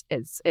terror at its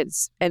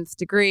nth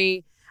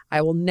degree.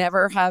 I will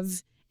never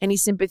have any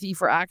sympathy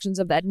for actions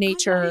of that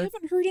nature. I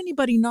haven't heard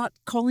anybody not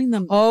calling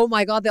them. Oh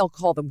my God, they'll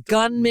call them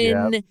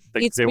gunmen.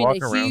 Yeah, they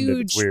walk around it.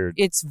 It's weird.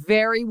 It's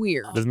very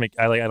weird. It doesn't make.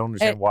 I don't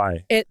understand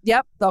why.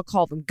 They'll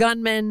call them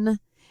gunmen.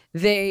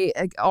 They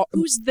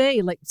who's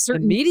they? Like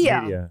certain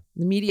media.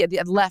 The media, the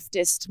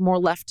leftist, more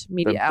left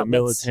media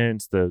outlets. The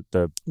militants,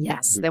 the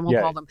yes, they won't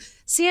call them.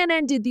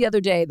 CNN did the other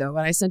day though,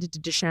 and I sent it to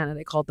Deshanna.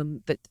 They called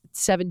them the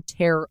 7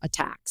 terror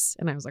attacks,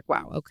 and I was like,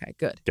 wow, okay,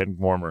 good. Getting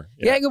warmer.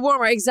 Yeah, get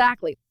warmer.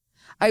 Exactly.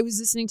 I was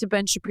listening to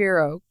Ben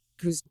Shapiro,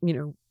 who's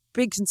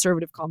big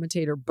conservative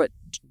commentator, but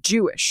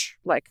Jewish,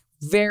 like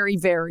very,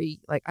 very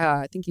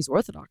I think he's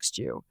Orthodox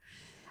Jew,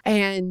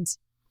 and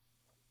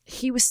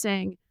he was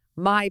saying,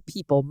 my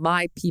people,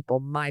 my people,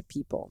 my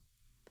people.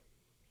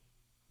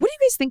 What do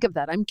you guys think of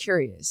that? I'm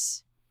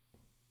curious.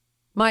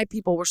 My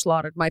people were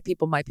slaughtered. My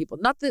people, my people.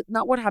 Not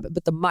what happened,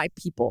 but the "my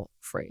people"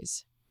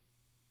 phrase.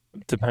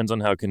 Depends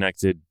on how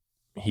connected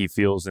he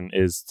feels and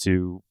is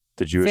to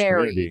the Jewish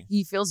community.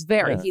 He feels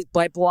very. Yeah. He's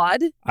by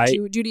blood.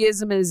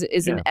 Judaism is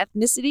an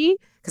ethnicity,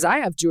 because I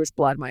have Jewish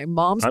blood. My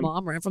mom's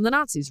mom ran from the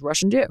Nazis,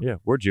 Russian Jew. Yeah,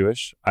 we're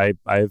Jewish. I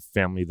have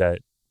family that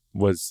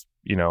was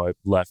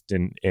left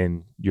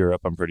in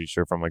Europe, I'm pretty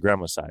sure, from my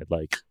grandma's side.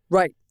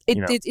 Right.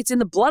 It's in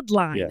the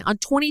bloodline. Yeah. On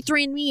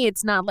 23andMe,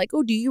 it's not like,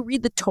 oh, do you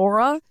read the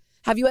Torah?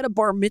 Have you had a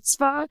bar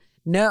mitzvah?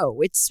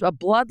 No, it's a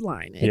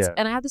bloodline.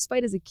 And I had this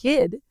fight as a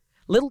kid,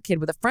 little kid,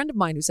 with a friend of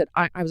mine who said,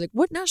 I was like,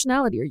 what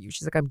nationality are you?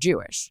 She's like, I'm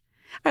Jewish.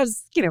 I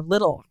was,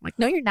 little. I'm like,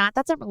 no, you're not.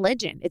 That's a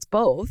religion. It's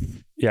both.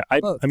 Yeah.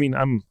 I mean,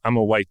 I'm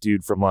a white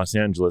dude from Los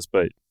Angeles,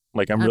 but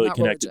I'm really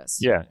connected. Religious.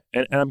 Yeah.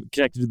 And I'm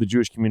connected to the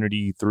Jewish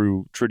community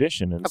through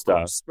tradition and of stuff.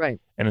 Course,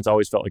 right. And it's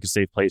always felt like a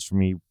safe place for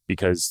me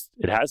because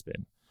it has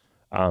been.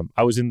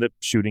 I was in the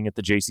shooting at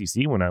the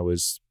JCC when I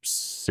was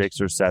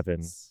 6 or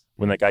 7,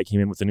 when that guy came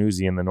in with an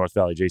Uzi in the North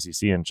Valley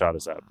JCC and shot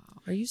us up.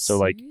 Are you so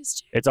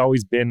serious, like, it's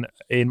always been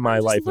in my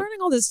I'm life. learning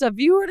all this stuff.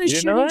 You were at a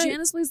shooting.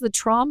 Janice plays the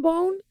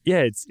trombone. Yeah,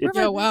 it's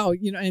oh wow,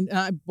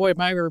 and boy,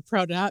 am I ever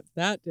proud of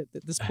that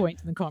at this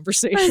point in the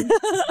conversation.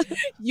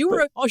 You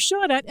were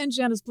shot at, and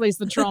Janice plays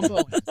the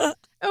trombone.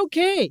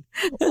 Okay,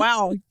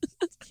 wow.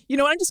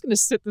 I'm just going to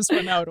sit this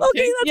one out.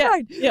 Okay, that's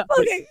fine. Yeah,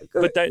 okay.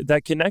 But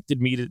that connected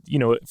me to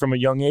from a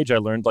young age. I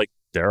learned like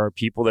there are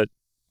people that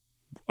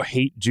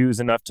hate Jews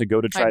enough to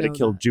go to try to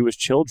kill Jewish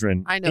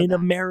children in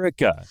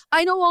America.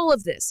 I know all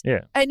of this.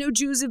 Yeah. I know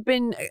Jews have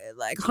been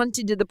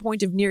hunted to the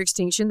point of near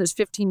extinction. There's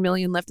 15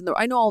 million left in the.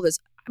 I know all this.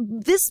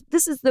 This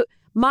is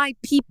my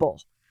people.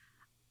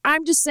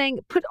 I'm just saying,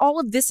 put all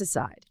of this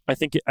aside. I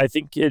think it.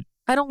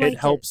 I don't like it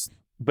helps,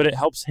 but it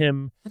helps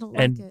him. I don't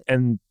like it.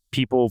 And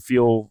people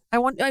feel. I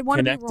want to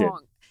connected. be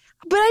wrong.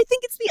 But I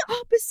think it's the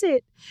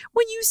opposite.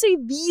 When you say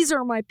these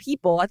are my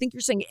people, I think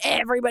you're saying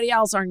everybody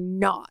else are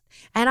not.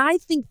 And I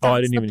think that's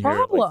I didn't even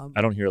problem. Hear it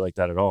I don't hear it like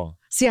that at all.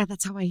 See,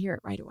 that's how I hear it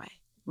right away.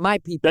 My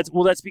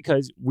people. That's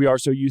because we are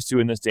so used to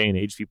in this day and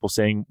age, people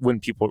saying, when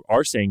people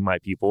are saying my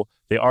people,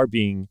 they are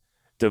being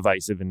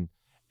divisive and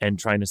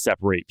trying to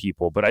separate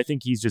people. But I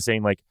think he's just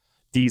saying like,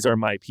 these are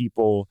my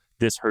people.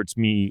 This hurts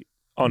me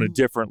on a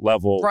different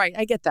level. Right.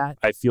 I get that.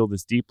 I feel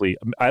this deeply.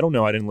 I don't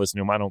know. I didn't listen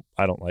to him. I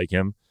don't like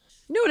him.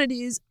 You know what it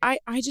is? I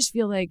just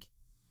feel like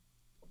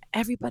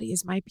everybody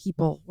is my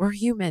people. We're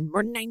human.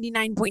 We're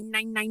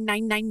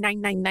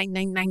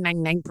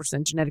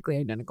 99.99999999999% genetically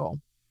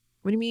identical.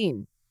 What do you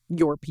mean?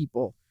 Your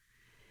people.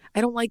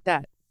 I don't like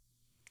that.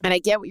 And I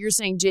get what you're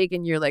saying, Jake,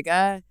 and you're like,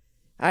 I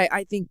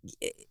think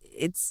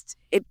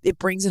it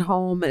brings it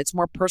home and it's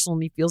more personal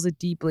and he feels it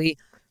deeply.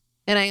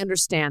 And I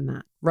understand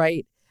that,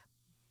 right?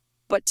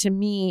 But to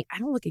me, I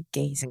don't look at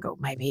gays and go,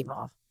 my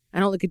people. I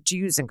don't look at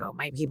Jews and go,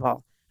 my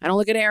people. I don't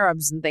look at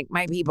Arabs and think,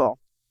 my people.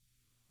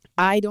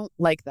 I don't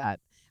like that.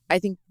 I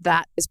think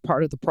that is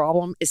part of the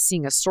problem, is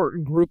seeing a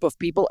certain group of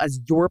people as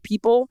your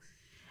people.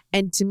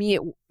 And to me,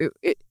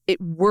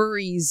 it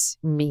worries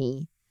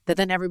me that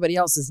then everybody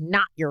else is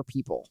not your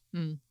people.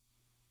 Mm.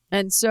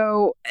 And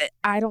so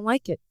I don't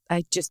like it.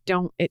 I just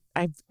don't.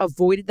 I've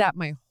avoided that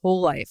my whole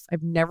life.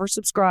 I've never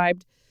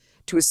subscribed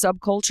to a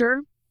subculture.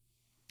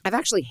 I've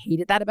actually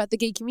hated that about the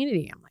gay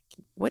community. I'm like,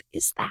 what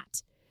is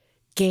that?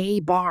 Gay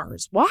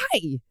bars.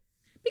 Why?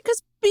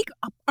 Because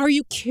are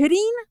you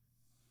kidding?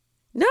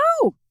 No.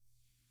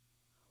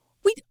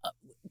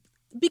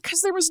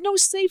 Because there was no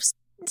safe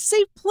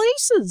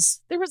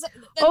places. There was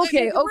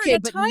okay,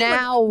 but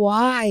now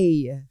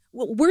why?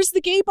 Well, where's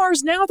the gay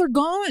bars now? They're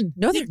gone.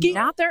 No, they're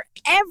not. They're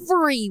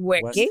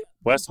everywhere.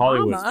 West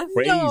Hollywood is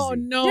crazy. No.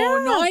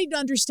 I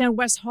understand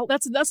West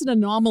Hollywood. That's an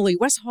anomaly.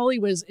 West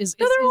Hollywood is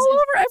they're all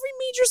over every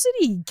major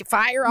city.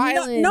 Fire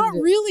Island. Not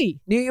really.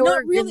 New York.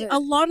 Not really. A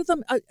lot of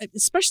them,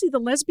 especially the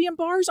lesbian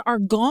bars, are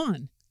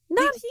gone.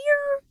 Not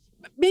here.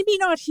 Maybe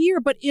not here,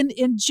 but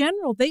in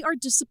general, they are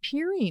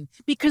disappearing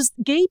because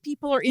gay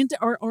people are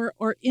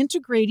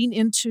integrating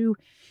into.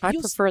 I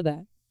prefer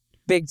that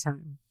big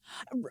time.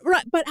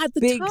 Right, but at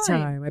the big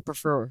time, I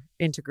prefer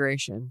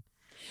integration.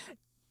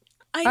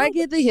 I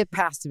get the hip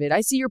past of it. I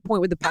see your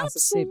point with the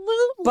passive state,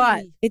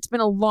 but it's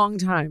been a long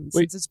time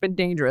since it's been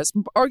dangerous.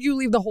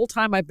 Arguably, the whole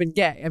time I've been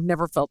gay, I've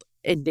never felt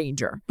in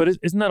danger. But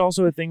isn't that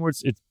also a thing where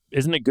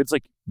isn't it good? It's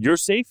like, you're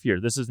safe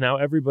here. This is now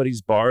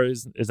everybody's bar.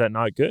 Is that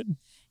not good?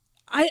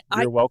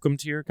 You're welcome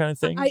to your kind of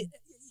thing.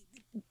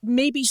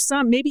 Maybe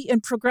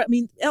in progress. I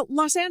mean,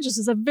 Los Angeles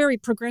is a very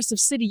progressive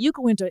city. You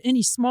go into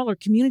any smaller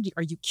community.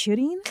 Are you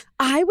kidding?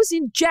 I was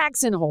in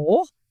Jackson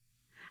Hole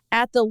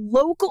at the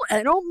local, and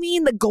I don't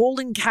mean the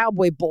Golden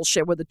Cowboy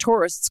bullshit where the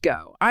tourists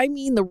go. I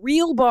mean the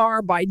real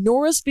bar by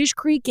Norris Fish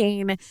Creek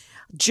Inn,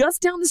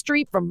 just down the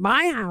street from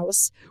my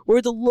house,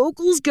 where the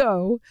locals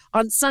go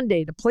on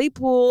Sunday to play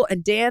pool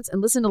and dance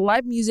and listen to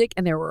live music.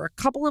 And there were a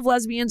couple of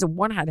lesbians, and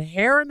one had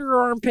hair in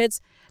her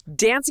armpits,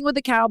 dancing with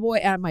the cowboy,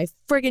 and my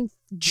friggin'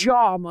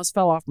 jaw almost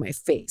fell off my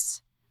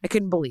face. I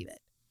couldn't believe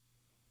it.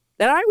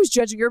 And I was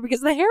judging her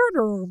because of the hair in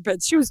her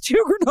armpits. She was too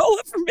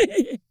granola for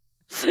me.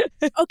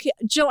 Okay,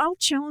 Jill, I'll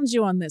challenge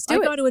you on this. I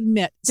got to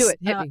admit. Do it.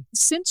 Hit me.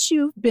 Since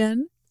you've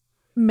been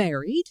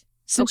married,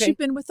 you've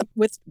been with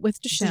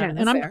Deshanna,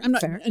 and I'm not,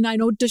 fair. And I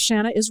know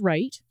Deshanna is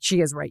right. She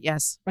is right.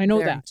 Yes, I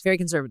know that. Very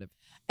conservative.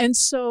 And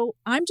so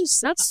I'm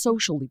just not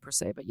socially per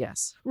se, but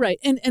yes, right.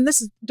 And this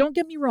is, don't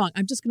get me wrong.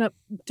 I'm just gonna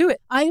do it.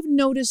 I have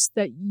noticed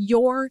that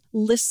your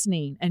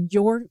listening and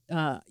your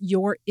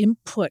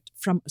input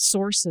from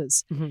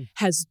sources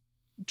has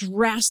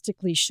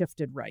drastically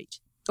shifted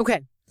right.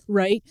 Okay.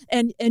 Right.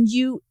 And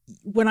you,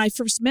 when I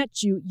first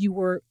met you, you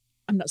were,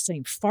 I'm not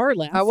saying far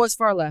left. I was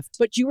far left.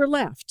 But you were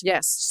left.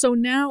 Yes. So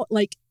now,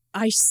 like,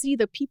 I see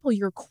the people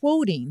you're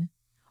quoting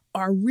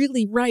are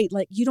really right.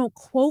 Like, you don't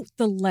quote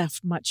the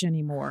left much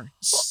anymore.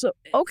 So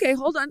okay,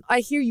 hold on. I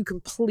hear you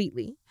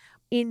completely.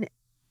 In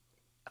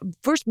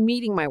first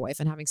meeting my wife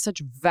and having such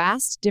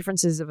vast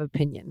differences of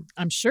opinion.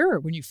 I'm sure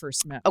when you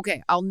first met.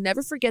 Okay. I'll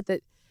never forget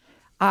that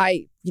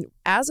I,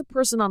 as a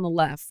person on the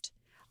left,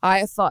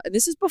 I thought,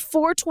 this is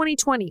before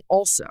 2020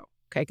 also,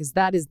 okay, because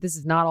this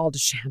is not all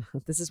DeShana.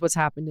 This is what's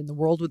happened in the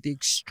world with the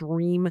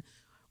extreme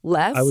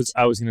left. I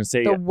was going to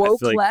say the woke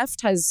I feel like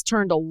left has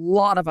turned a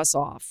lot of us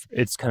off.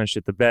 it's kind of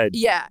shit the bed.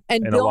 Yeah,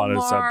 and in Bill a lot of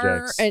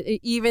Maher, subjects.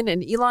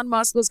 and Elon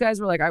Musk, those guys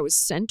were like, I was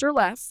center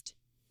left,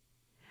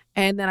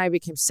 and then I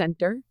became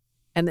center,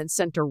 and then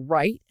center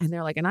right, and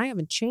they're like, and I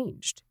haven't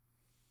changed.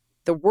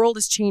 The world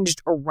has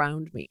changed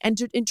around me, and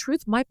in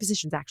truth, my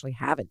positions actually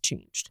haven't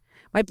changed.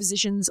 My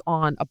positions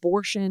on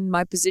abortion,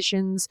 my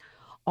positions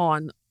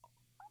on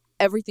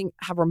everything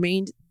have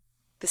remained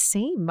the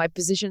same. My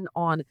position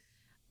on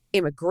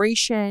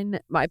immigration,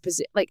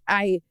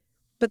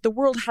 but the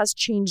world has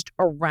changed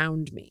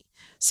around me.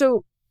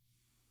 So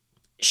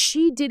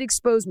she did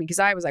expose me because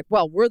I was like,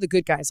 well, we're the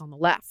good guys on the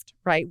left,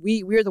 right?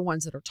 We're the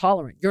ones that are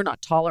tolerant. You're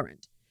not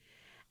tolerant.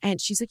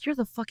 And she's like, you're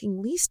the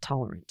fucking least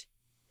tolerant.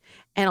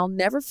 And I'll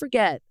never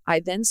forget, I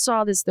then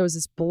saw there was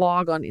this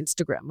blog on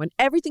Instagram when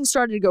everything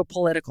started to go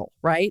political,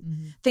 right?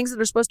 Mm-hmm. Things that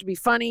are supposed to be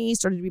funny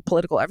started to be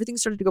political. Everything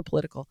started to go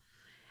political.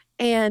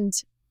 And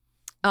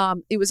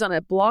it was on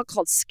a blog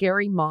called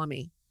Scary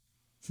Mommy.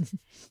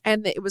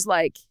 And it was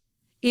like,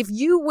 if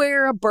you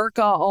wear a burqa,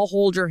 I'll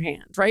hold your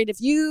hand, right?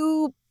 If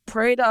you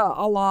pray to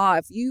Allah,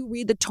 if you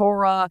read the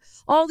Torah,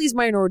 all these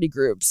minority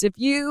groups, if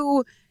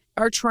you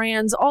are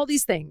trans, all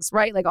these things,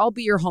 right? Like, I'll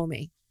be your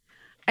homie.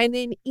 And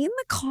then in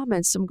the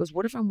comments, someone goes,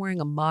 what if I'm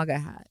wearing a MAGA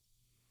hat?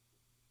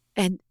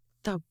 And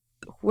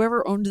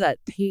whoever owned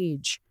that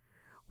page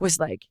was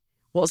like,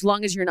 well, as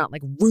long as you're not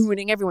like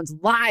ruining everyone's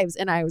lives.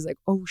 And I was like,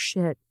 oh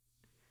shit.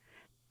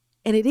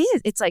 And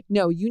it's like,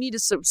 no, you need to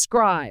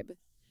subscribe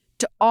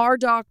to our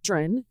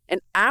doctrine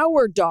and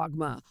our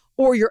dogma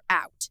or you're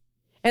out.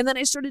 And then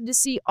I started to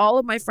see all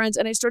of my friends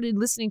and I started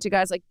listening to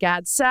guys like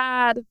Gad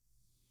Saad,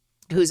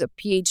 who's a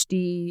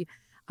PhD,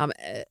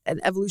 an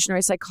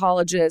evolutionary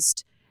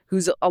psychologist,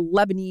 who's a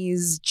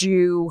Lebanese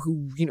Jew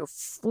who,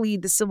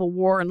 fled the civil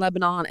war in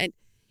Lebanon, and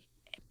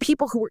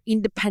people who were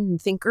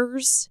independent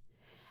thinkers.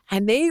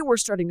 And they were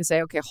starting to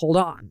say, okay, hold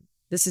on,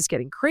 this is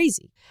getting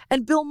crazy.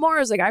 And Bill Maher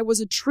is like, I was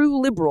a true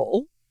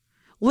liberal.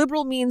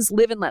 Liberal means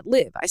live and let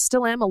live. I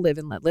still am a live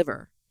and let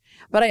liver.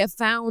 But I have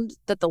found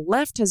that the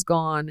left has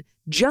gone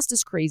just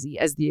as crazy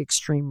as the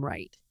extreme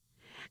right.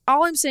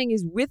 All I'm saying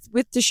is with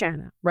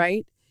DeShana,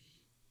 right?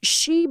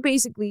 She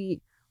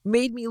basically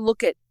made me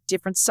look at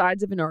different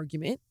sides of an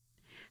argument.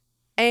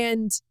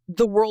 And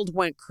the world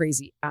went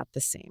crazy at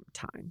the same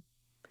time.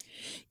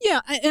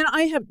 Yeah, and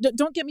I have.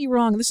 Don't get me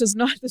wrong. This is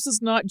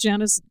not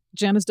Janice.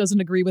 Janice doesn't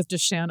agree with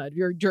DeShana.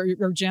 Your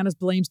Janice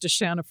blames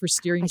DeShana for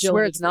steering. I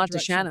swear it's not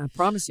DeShana. I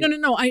promise you.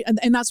 No.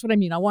 And that's what I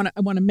mean. I want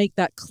to make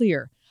that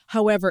clear.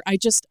 However, I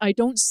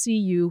don't see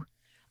you.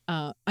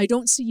 I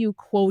don't see you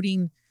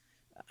quoting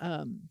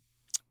a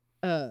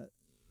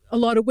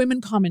lot of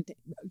women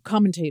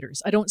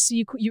commentators. I don't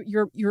see you.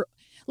 You're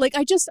like,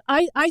 I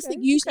think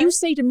you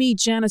say to me,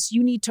 Janice,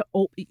 you need to,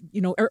 or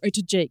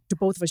to Jake, to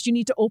both of us, you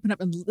need to open up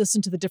and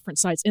listen to the different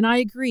sides. And I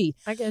agree.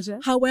 I get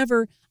you.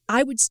 However,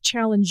 I would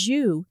challenge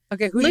you.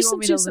 Okay, who do you want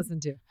me to listen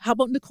to? How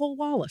about Nicole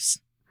Wallace?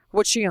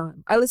 What's she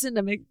on? I listen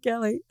to Megyn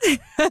Kelly.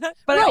 but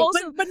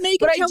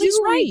Megyn Kelly's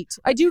right.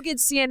 I do get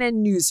CNN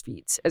news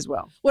feeds as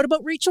well. What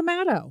about Rachel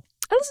Maddow?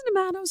 I listen to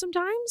Maddow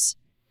sometimes.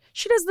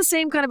 She does the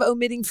same kind of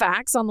omitting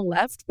facts on the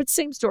left, but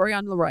same story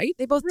on the right.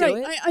 They both do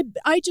it.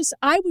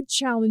 I would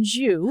challenge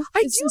you.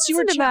 I do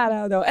listen to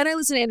Maddow, though. And I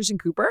listen to Anderson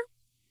Cooper.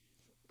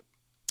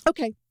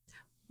 Okay.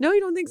 No, you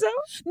don't think so?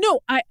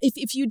 No,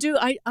 if you do,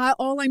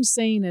 all I'm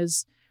saying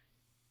is,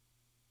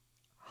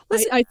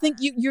 listen, I think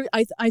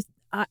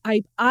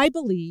I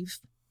believe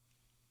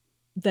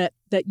that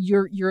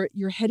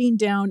you're heading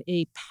down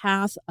a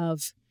path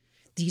of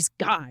these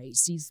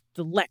guys,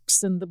 the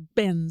Lex and the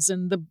Bens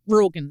and the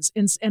Rogans.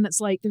 And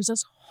it's like there's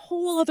this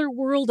whole other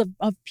world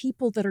of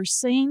people that are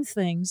saying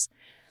things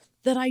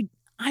that I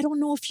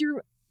don't know if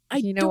you're,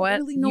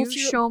 you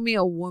show me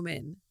a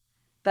woman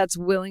that's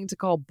willing to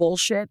call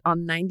bullshit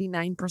on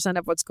 99%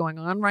 of what's going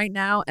on right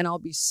now, and I'll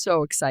be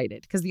so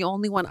excited because the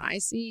only one I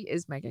see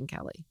is Megyn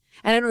Kelly.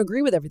 And I don't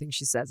agree with everything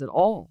she says at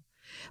all.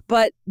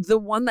 But the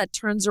one that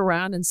turns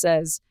around and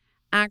says,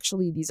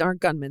 actually, these aren't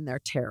gunmen, they're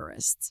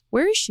terrorists.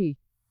 Where is she?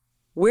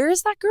 Where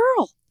is that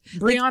girl?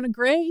 Brianna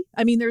Gray.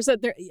 I mean, listen,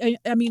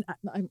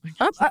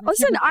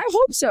 I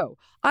hope so.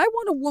 I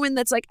want a woman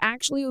that's like,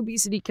 actually,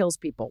 obesity kills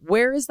people.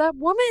 Where is that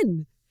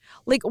woman?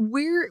 Like,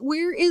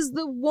 where is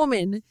the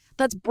woman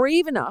that's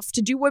brave enough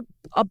to do what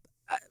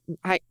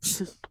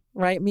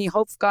me,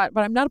 hope God,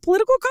 but I'm not a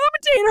political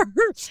commentator.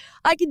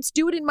 I can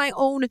do it in my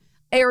own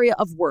area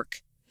of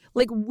work.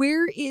 Like,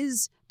 where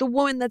is the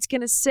woman that's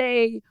going to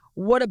say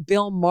what a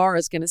Bill Maher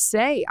is going to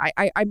say?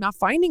 I'm not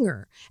finding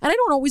her. And I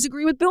don't always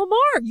agree with Bill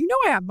Maher. You know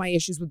I have my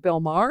issues with Bill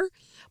Maher.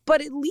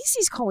 But at least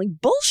he's calling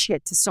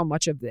bullshit to so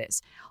much of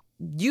this.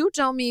 You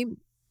tell me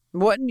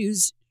what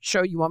news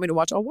show you want me to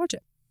watch. I'll watch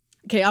it.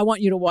 Okay, I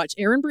want you to watch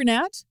Erin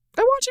Burnett.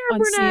 I watch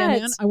Erin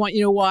Burnett. CNN. I want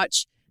you to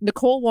watch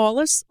Nicole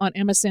Wallace on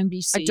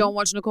MSNBC. I don't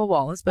watch Nicole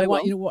Wallace, but I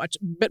want you to watch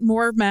a bit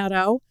more of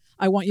Maddow.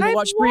 I want you to I've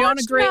watch Brianna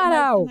watched Gray.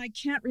 Maddow. And I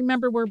can't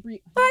remember where I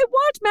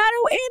watched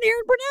Maddow and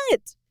Aaron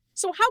Burnett.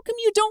 So how come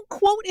you don't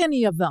quote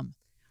any of them?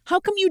 How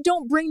come you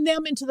don't bring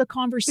them into the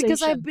conversation?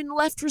 Because I've been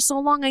left for so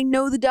long, I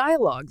know the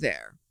dialogue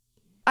there.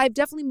 I've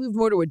definitely moved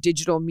more to a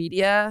digital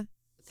media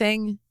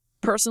thing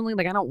personally.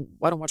 Like I don't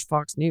watch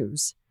Fox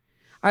News.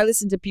 I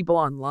listen to people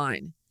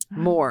online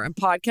more and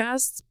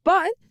podcasts,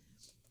 but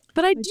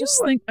I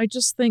just think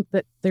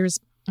that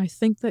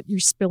you're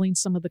spilling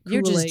some of the Kool-Aid.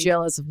 You're just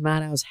jealous of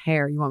Maddow's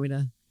hair. You want me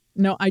to?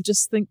 No, I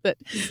just think that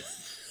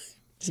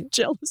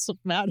jealous of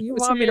Maddow's You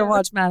want me to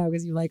watch Maddow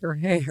because you like her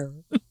hair.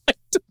 I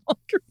don't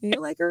like her.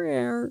 You like her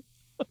hair.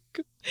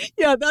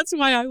 Yeah, that's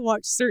why I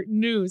watch certain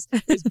news,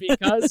 is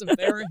because of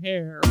their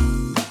hair.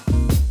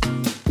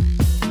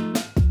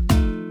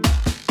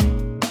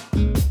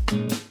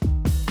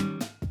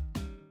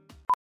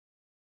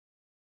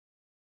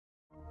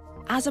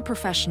 As a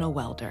professional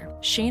welder,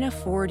 Shayna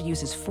Ford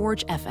uses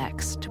Forge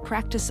FX to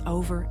practice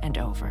over and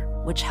over,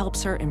 which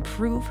helps her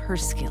improve her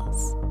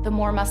skills. The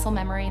more muscle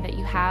memory that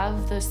you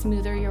have, the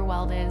smoother your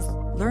weld is.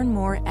 Learn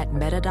more at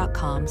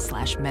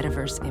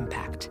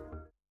meta.com/metaverseimpact.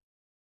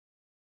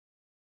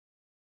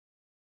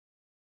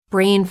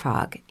 Brain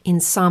fog,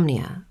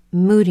 insomnia,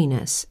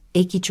 moodiness,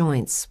 achy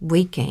joints,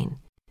 weight gain.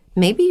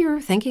 Maybe you're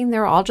thinking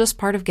they're all just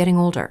part of getting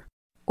older,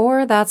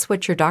 or that's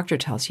what your doctor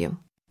tells you.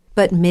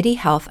 But MIDI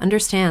Health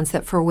understands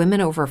that for women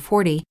over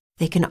 40,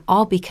 they can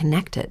all be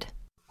connected.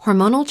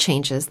 Hormonal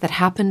changes that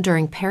happen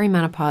during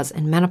perimenopause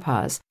and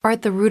menopause are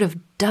at the root of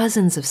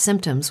dozens of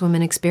symptoms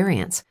women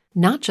experience,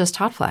 not just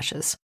hot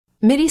flashes.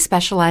 MIDI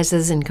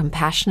specializes in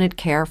compassionate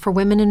care for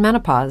women in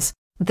menopause.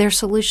 Their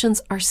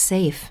solutions are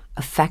safe,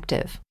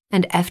 effective,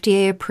 and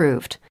FDA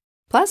approved.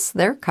 Plus,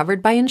 they're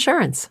covered by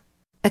insurance.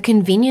 A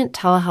convenient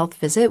telehealth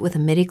visit with a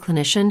MIDI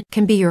clinician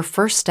can be your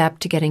first step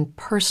to getting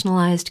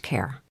personalized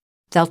care.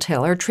 They'll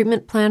tailor a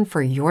treatment plan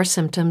for your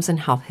symptoms and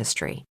health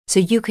history so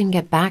you can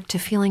get back to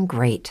feeling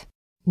great.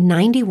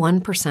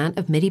 91%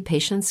 of MIDI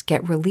patients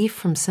get relief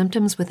from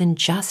symptoms within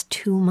just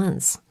 2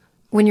 months.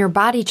 When your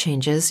body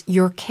changes,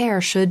 your care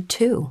should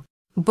too.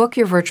 Book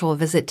your virtual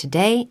visit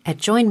today at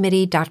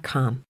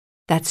joinmidi.com.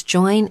 That's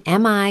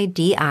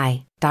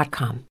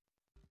joinmidi.com.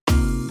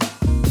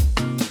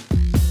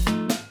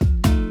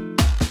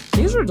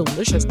 These are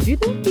delicious. Do you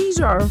think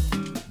these are?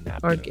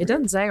 It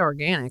doesn't say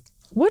organic.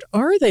 What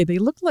are they? They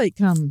look like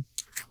Oh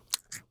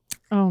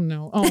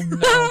no!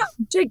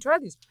 Jake, try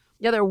these.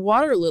 Yeah, they're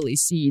water lily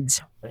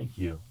seeds. Thank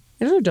you.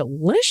 These are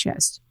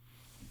delicious.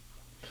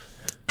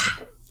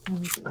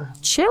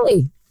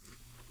 Chili.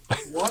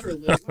 Water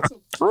lily.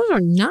 Those are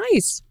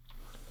nice.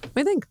 What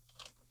do you think?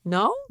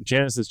 No?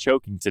 Janice is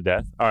choking to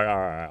death. All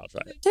right, I'll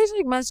try it. It tastes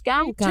like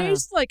mezcal. It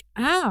tastes like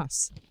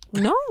ass.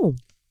 No.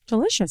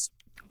 Delicious.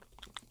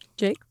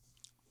 Jake?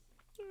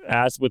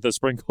 Ass with a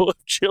sprinkle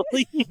of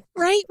chili.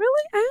 Right?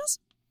 Really? Ass?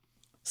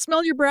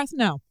 Smell your breath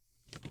now.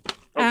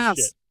 Ass.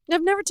 Shit.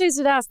 I've never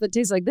tasted ass that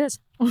tastes like this.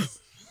 There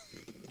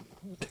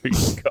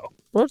you go.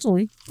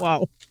 Personally.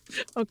 Wow.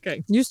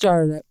 Okay. You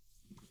started it.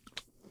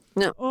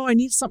 No. Oh, I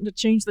need something to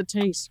change the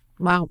taste.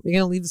 Wow. You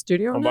going to leave the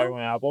studio I'm now? buying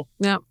my apple.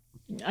 Yeah.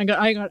 I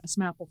got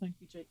some apple. Thank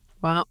you, Jake.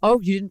 Wow. Oh,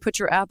 you didn't put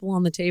your apple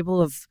on the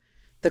table of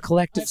the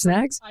collective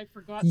snacks? I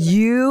forgot.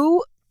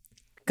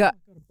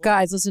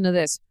 Guys, listen to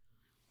this.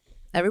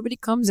 Everybody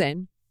comes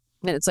in,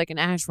 and it's like an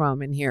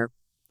ashram in here.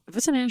 If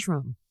it's an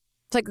ashram,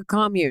 it's like a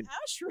commune.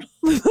 Ashram.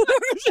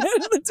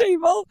 At the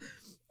table,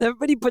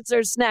 everybody puts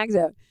their snacks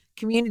out.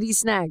 Community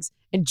snacks.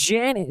 And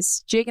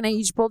Janice, Jake and I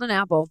each pulled an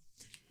apple.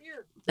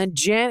 Here. And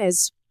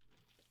Janice,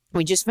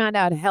 we just found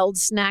out, held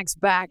snacks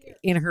back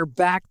in her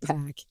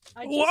backpack.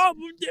 Wow.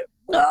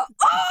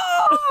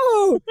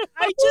 Oh!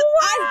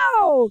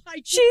 Wow!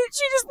 She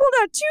just pulled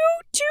out two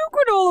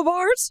granola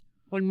bars.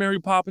 Like Mary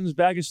Poppins'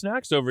 bag of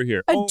snacks over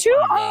here. And two.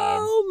 My God.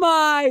 Oh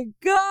my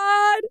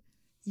God!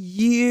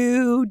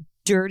 You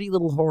dirty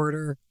little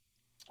hoarder.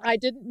 I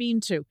didn't mean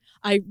to.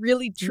 I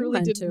really, truly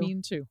meant didn't to.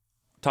 mean to.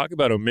 Talk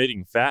about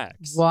omitting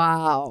facts.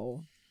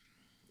 Wow.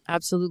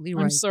 Absolutely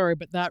right. I'm sorry,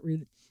 but that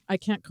really, I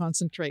can't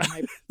concentrate.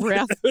 My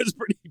breath. That was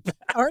pretty bad.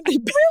 Aren't they?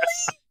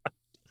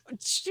 Really?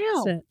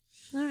 Chill. That's it.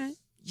 All right.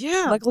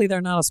 Yeah. Luckily,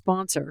 they're not a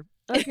sponsor.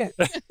 Okay.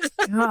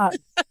 God.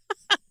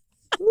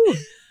 Ooh.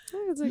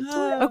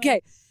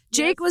 Okay.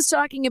 Jake was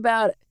talking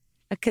about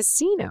a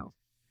casino.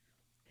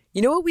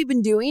 You know what we've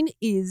been doing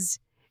is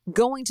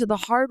going to the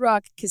Hard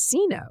Rock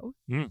Casino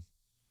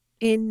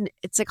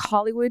it's like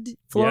Hollywood,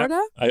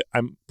 Florida. Yeah,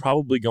 I'm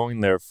probably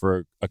going there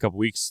for a couple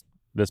weeks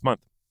this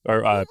month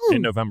or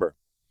in November.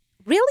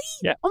 Really?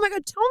 Yeah. Oh my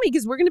God, tell me,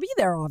 because we're going to be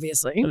there,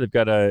 obviously. Yeah, they've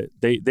got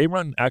they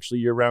run actually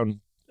year round,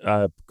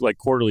 like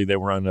quarterly. They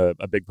run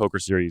a big poker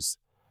series,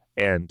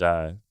 and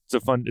it's a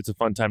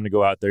fun time to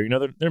go out there. You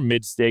know, they're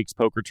mid stakes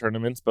poker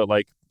tournaments, but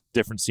like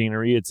different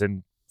scenery. It's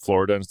in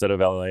Florida instead of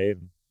LA,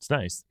 and it's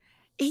nice.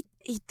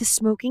 The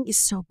smoking is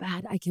so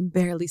bad, I can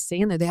barely stay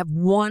in there. They have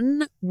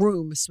one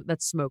room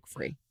that's smoke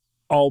free.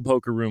 all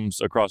poker rooms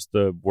across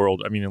the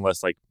world, I mean,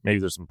 unless like maybe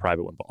there's some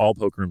private one, but all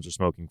poker rooms are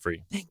smoking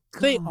free. Thank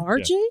God. They are,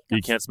 Yeah. Jake?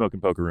 You can't smoke in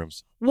poker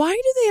rooms. Why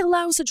do they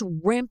allow such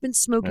rampant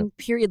smoking?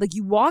 Period. Like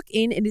you walk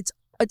in and it's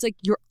like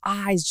your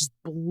eyes just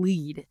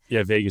bleed.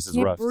 Yeah, Vegas is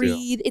Can't rough too.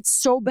 breathe. It's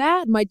so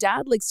bad. My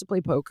dad likes to play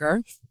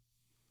poker,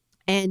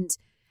 and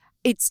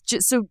it's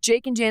just so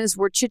Jake and Janice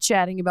were chit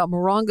chatting about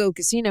Morongo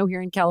Casino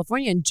here in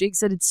California, and Jake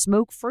said it's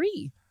smoke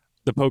free.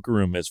 The poker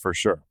room is for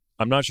sure.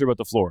 I'm not sure about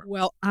the floor.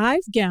 Well,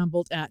 I've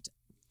gambled at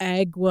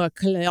Agua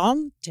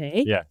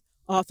Caliente Yeah.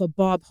 off of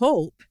Bob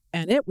Hope,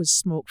 and it was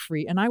smoke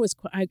free. And I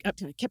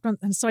kept on,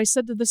 and so I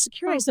said to the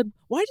security, I said,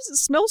 "Why does it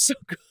smell so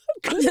good?"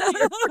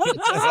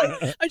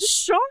 It's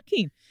just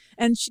shocking.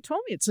 And she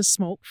told me it's a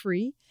smoke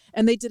free,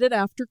 and they did it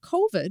after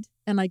COVID,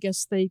 and I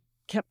guess they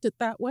kept it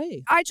that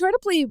way. I try to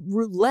play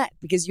roulette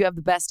because you have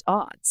the best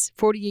odds,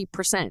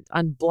 48%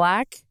 on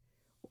black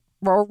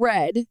or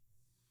red,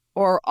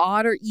 or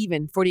odd or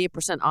even,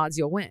 48% odds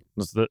you'll win.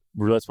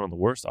 Roulette's one of the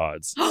worst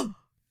odds.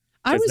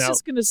 I was now-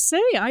 just going to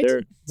say,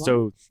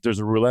 So there's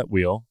a roulette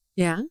wheel.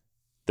 Yeah,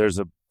 There's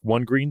a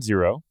 1 green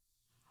 0.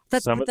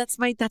 that's Some-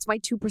 my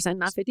 2%,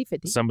 not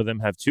 50-50. Some of them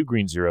have 2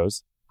 green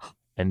 0s.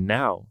 And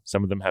now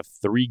some of them have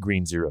 3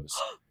 green 0s.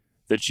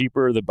 The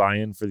cheaper the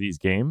buy-in for these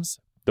games,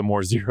 the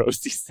more zeros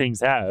these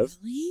things have.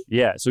 Really?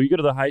 Yeah. So you go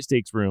to the high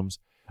stakes rooms.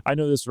 I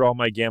know this for all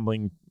my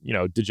gambling,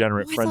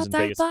 degenerate Oh, friends in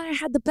Vegas. I thought I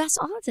had the best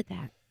odds at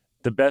that.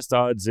 The best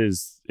odds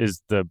is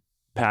the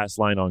pass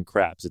line on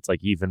craps. It's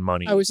like even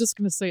money. I was just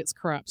going to say it's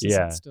craps. Isn't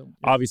Yeah. it still?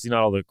 Obviously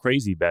not all the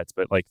crazy bets,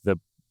 but like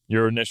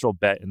your initial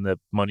bet and the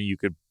money you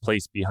could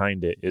place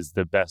behind it is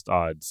the best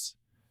odds.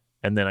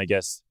 And then I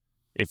guess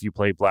if you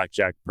play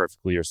blackjack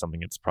perfectly or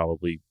something, it's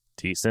probably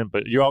decent,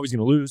 but you're always going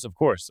to lose, of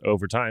course,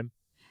 over time.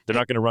 They're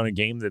not going to run a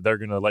game that they're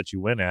going to let you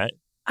win at.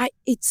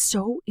 It's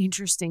so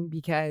interesting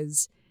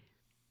because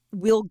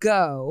we'll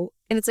go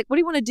and it's like, what do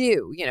you want to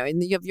do?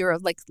 And you have your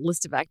like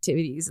list of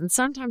activities. And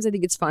sometimes I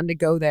think it's fun to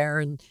go there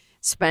and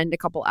spend a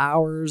couple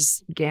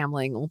hours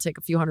gambling. We'll take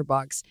a few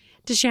 $100.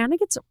 Deshana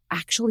gets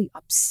actually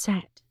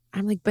upset.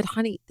 I'm like, but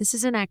honey, this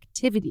is an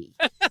activity.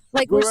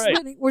 Like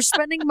we're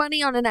spending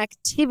money on an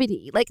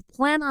activity. Like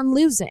plan on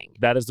losing.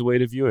 That is the way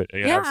to view it.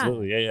 Yeah,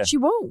 absolutely. Yeah. She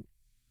won't.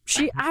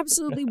 She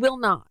absolutely will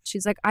not.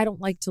 She's like, I don't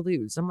like to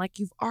lose. I'm like,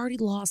 you've already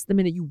lost the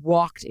minute you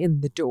walked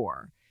in the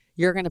door.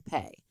 You're going to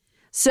pay.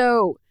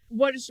 So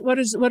What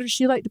does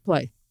she like to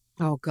play?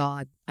 oh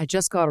God, I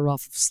just got her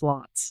off of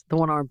slots, the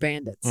one-armed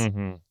bandits.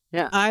 Mm-hmm.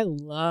 Yeah. I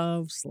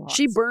love slots.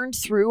 She burned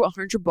through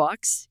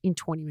 $100 in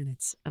 20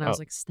 minutes. And I was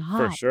like, stop.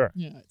 For sure.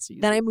 Yeah, it's easy.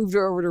 Then I moved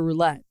her over to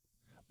roulette.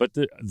 But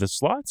the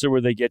slots are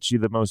where they get you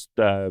the most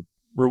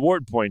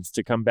reward points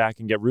to come back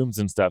and get rooms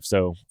and stuff.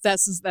 So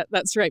That's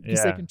right,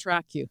 because they Yeah. can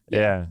track you.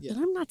 yeah. But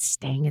I'm not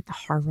staying at the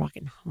Hard Rock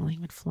in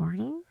Hollywood,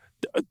 Florida.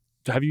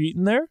 Have you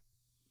eaten there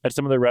at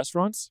some of their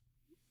restaurants?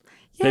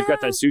 Yeah. They've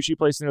got that sushi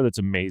place in there that's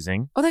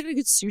amazing. Oh, they got a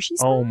good sushi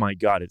spot? Oh my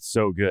God, it's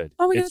so good.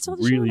 Oh, we gotta it's tell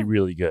the really, chef.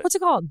 really good. What's it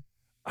called?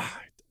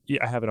 Yeah,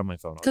 I have it on my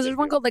phone. I'll Because there's take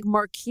one it. called like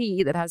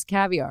Marquee that has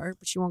caviar,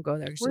 but she won't go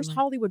there. 'cause she Where's doesn't-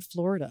 Hollywood,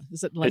 Florida?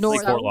 Is it like It's like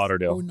south? Fort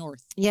Lauderdale. Oh,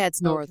 north. Yeah,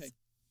 it's north. Okay.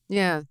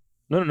 Yeah.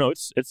 No.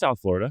 It's South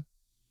Florida.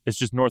 It's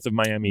just north of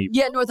Miami.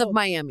 Yeah, north of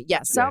Miami.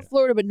 Yeah, South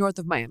Florida, but north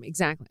of Miami.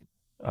 Exactly.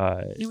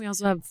 And we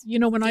also have You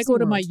know, when I Disney go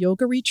to my World.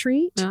 yoga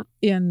retreat Yeah.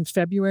 in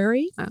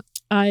February, Yeah.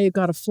 I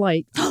got a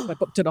flight. I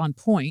booked it on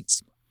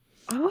points,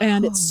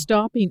 and it's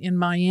stopping in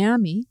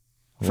Miami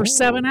for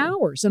 7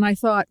 hours. And I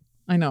thought,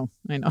 I know,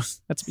 that's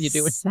what you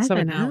do.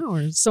 7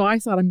 hours. So I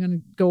thought I'm going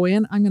to go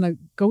in. I'm going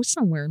to go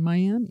somewhere in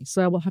Miami.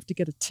 So I will have to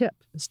get a tip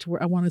as to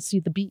where I want to see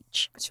the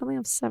beach. But you only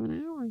have 7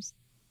 hours.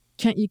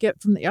 Can't you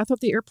get from the? I thought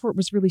the airport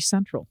was really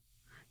central.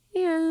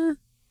 Yeah.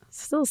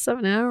 Still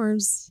 7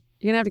 hours.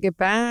 You're going to have to get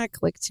back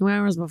like 2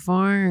 hours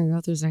before and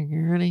go through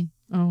security.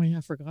 Oh yeah,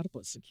 I forgot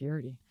about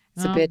security.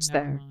 It's a Oh, bitch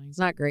never there. mind. It's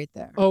not great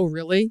there. Oh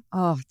really?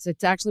 Oh,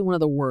 it's actually one of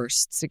the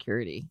worst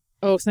security.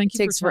 Oh, thank It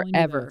you takes for telling me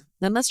forever.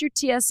 Unless you're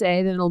TSA,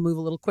 then it'll move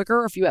a little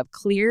quicker. Or if you have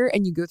clear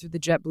and you go through the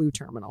JetBlue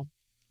terminal.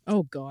 that.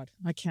 Oh God,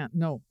 I can't.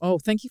 No. Oh,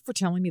 thank you for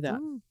telling me that.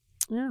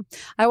 Yeah.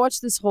 I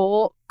watched this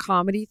whole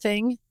comedy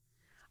thing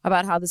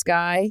about how this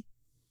guy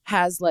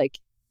has like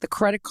the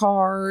credit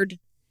card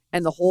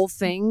and the whole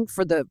thing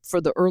for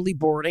the early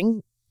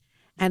boarding,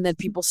 and then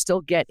people still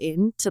get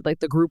into like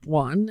the group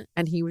one,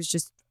 and he was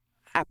just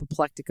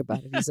apoplectic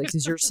about it. He's like,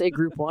 does yours say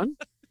group one?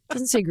 It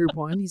doesn't say group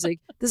one. He's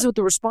like, this is what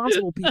the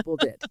responsible people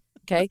did.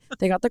 Okay.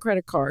 They got the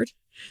credit card,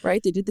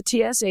 right? They did the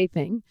TSA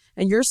thing,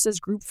 and yours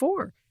says group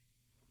 4.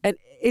 And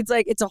it's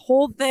like, it's a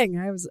whole thing.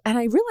 And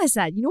I realized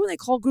that, when they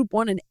call group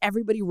 1 and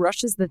everybody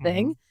rushes the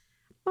thing,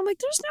 I'm like,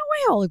 there's no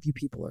way all of you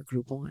people are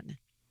group 1.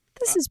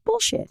 This is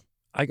bullshit.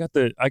 I got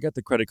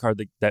the credit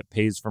card that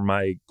pays for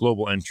my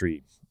global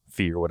entry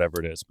fee or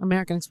whatever it is.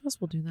 American Express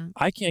will do that.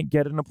 I can't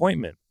get an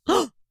appointment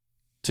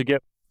to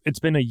get. It's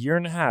been a year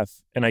and a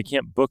half, and I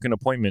can't book an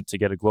appointment to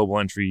get a global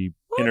entry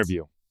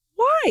interview.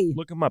 Why?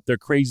 Look them up. They're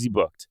crazy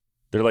booked.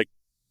 They're like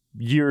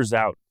years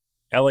out.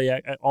 LA,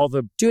 all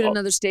the. Do it in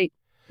another state.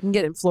 You can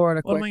get it in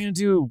Florida What quick. am I going to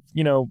do?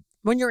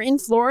 When you're in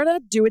Florida,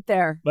 do it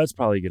there. That's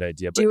probably a good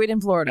idea. But Do it in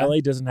Florida.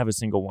 LA doesn't have a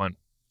single one.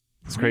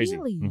 It's crazy.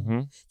 Really? Mm-hmm.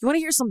 You want to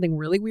hear something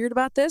really weird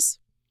about this?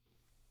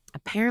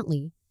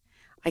 Apparently,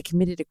 I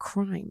committed a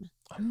crime.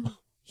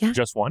 Yeah.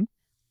 Just one?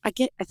 I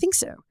think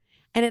so.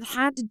 And it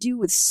had to do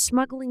with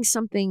smuggling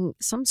some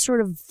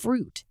sort of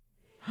fruit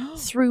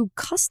through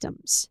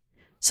customs.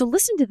 So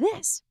listen to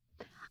this.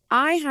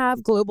 I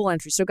have global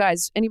entry. So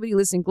guys, anybody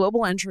listening,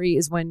 global entry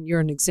is when you're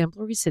an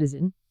exemplary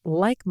citizen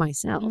like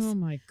myself. Oh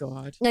my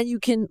God. And you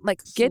can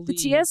get the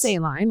TSA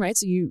line, right?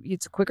 So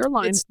it's a quicker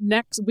line.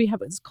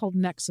 It's called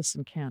Nexus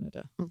in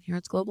Canada. Here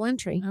it's global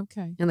entry.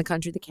 Okay. In the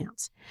country that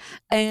counts.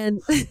 And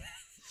you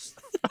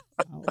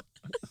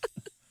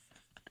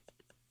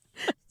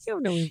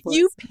have no influence.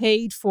 You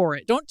paid for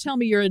it. Don't tell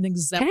me you're an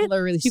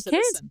exemplary citizen. You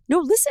can't. No,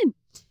 listen.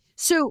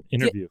 So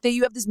interview.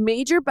 You have this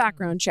major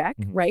background check,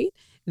 right?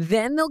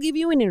 Then they'll give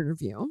you an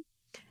interview.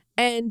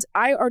 And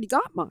I already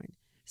got mine.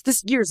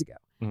 This years ago.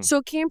 So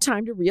it came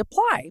time to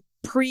reapply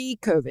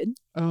pre-COVID.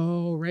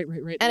 Oh, right.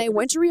 And I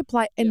went to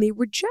reapply and they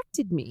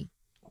rejected me.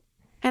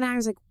 And I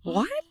was like,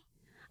 what?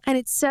 And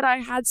it said I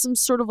had some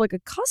sort of a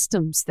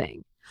customs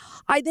thing.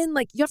 I then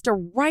you have to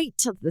write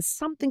to the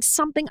something.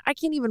 I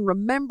can't even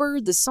remember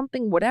the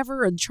something,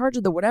 whatever, in charge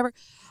of the whatever.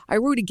 I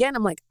wrote again.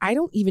 I'm like, I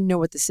don't even know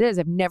what this is.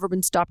 I've never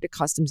been stopped at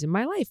customs in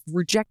my life.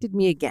 Rejected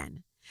me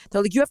again.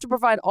 They're like, you have to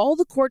provide all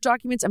the court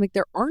documents. I'm like,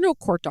 there are no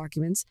court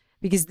documents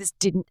because this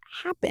didn't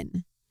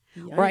happen.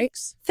 Yikes. Right?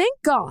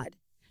 Thank God.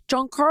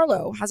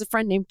 Giancarlo has a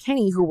friend named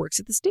Kenny who works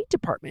at the State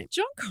Department.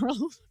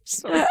 Giancarlo?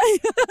 Sorry.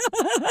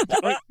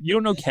 You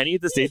don't know Kenny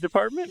at the State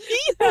Department?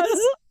 Yes.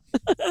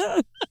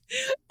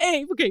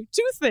 Hey, okay,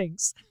 two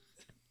things.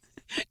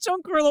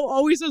 Giancarlo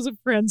always has a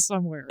friend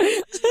somewhere.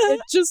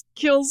 It just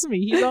kills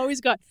me. He's always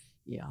got,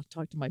 I'll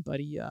talk to my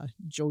buddy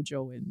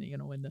Jojo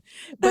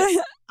but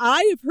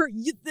I have heard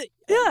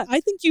I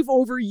think you've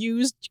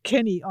overused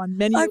Kenny on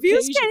many occasions. I've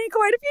used Kenny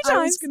quite a few times.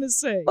 I was going to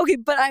say. Okay,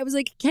 but I was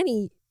like,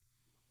 Kenny,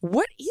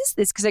 what is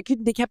this? Because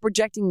they kept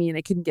rejecting me and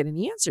I couldn't get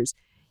any answers.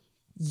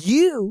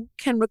 You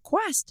can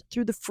request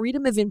through the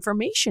Freedom of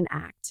Information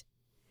Act.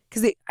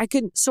 Because I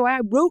couldn't. So I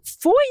wrote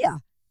FOIA.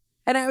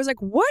 And I was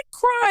like, what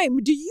crime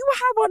do you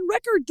have on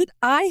record that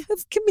I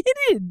have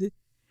committed?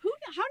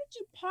 How did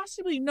you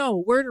possibly know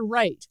where to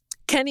write?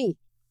 Kenny.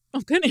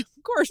 Oh, Kenny,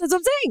 of course. That's what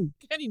I'm saying.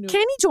 Kenny knew.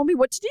 Kenny told me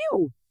what to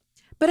do.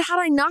 But had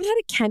I not had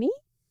a Kenny,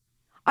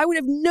 I would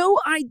have no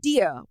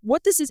idea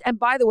what this is. And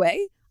by the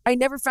way, I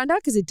never found out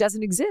because it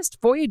doesn't exist.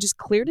 FOIA just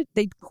cleared it.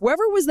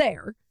 Whoever was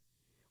there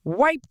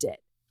wiped it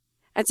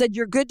and said,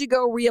 you're good to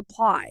go reapply.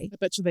 I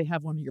bet you they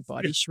have one of your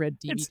body shred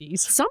DVDs.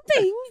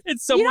 Something.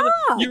 It's someone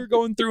you were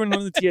going through and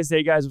one of the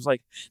TSA guys was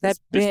like, this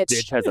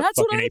bitch has a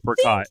fucking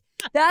apricot.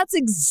 That's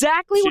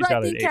exactly what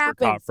I think happened. She's got an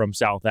apricot from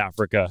South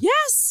Africa.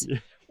 Yes.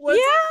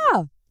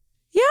 Yeah.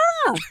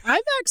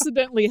 I've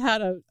accidentally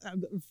had a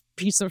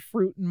piece of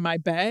fruit in my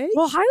bag.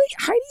 Well,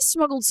 Heidi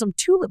smuggled some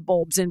tulip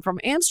bulbs in from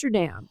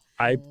Amsterdam.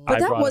 But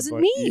that wasn't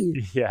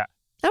me. Yeah.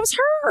 That was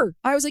her.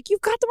 I was like, you've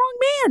got the wrong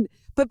man.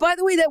 But by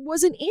the way, that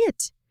wasn't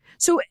it.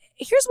 So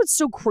here's what's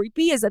so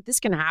creepy is that this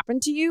can happen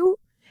to you.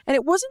 And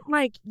it wasn't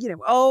like,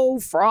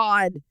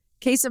 fraud,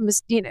 case of,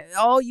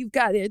 you've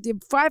got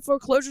 5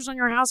 foreclosures on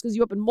your house because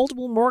you opened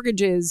multiple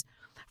mortgages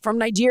from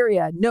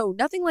Nigeria. No,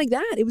 nothing like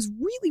that. It was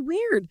really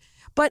weird.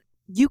 But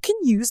you can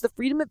use the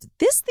freedom of,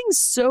 this thing's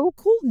so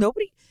cool. You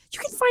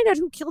can find out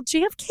who killed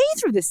JFK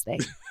through this thing.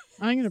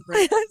 I'm going to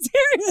break. I'm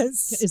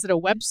serious. Is it a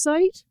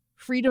website?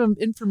 Freedom of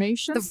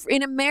Information?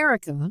 In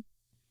America.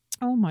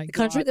 Oh my God. The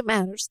country that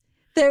matters.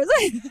 There's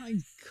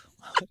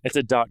It's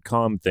a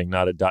 .com thing,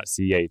 not a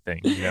 .ca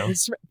thing.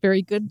 It's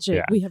very good,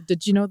 Jake. Yeah.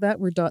 Did you know that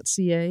we're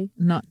 .ca,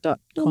 not .com?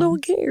 Well, no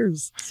one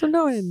cares. So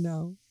no, I didn't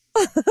know.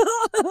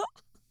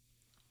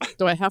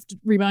 Do I have to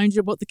remind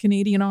you about the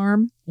Canadian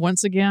arm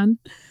once again?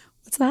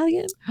 What's that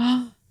again?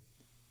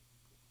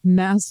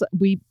 NASA,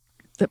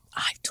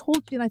 I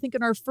told you, I think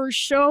in our first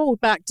show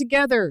back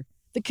together,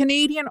 the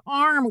Canadian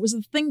arm, it was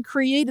a thing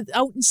created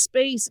out in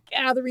space,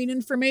 gathering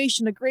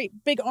information, a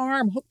great big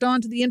arm hooked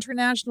onto the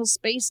International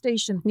Space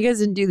Station. You guys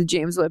didn't do the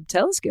James Webb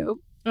Telescope.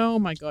 Oh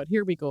my God,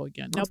 here we go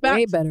again. That's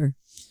way better.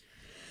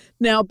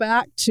 Now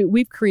back to,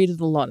 we've created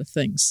a lot of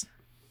things.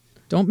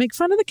 Don't make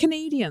fun of the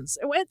Canadians.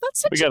 We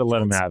got to let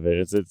them have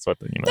it. It's what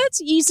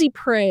That's easy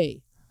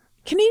prey.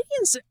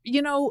 Canadians,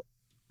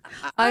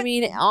 I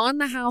mean, on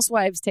the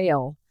Housewives'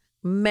 Tale,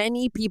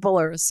 many people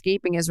are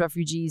escaping as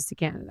refugees to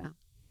Canada.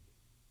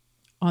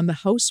 On the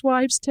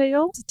Housewives'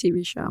 Tale? It's a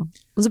TV show.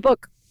 It was a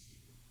book.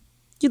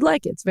 You'd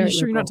like it. It's very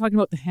sure you're not talking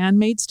about The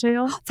Handmaid's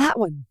Tale? That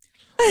one.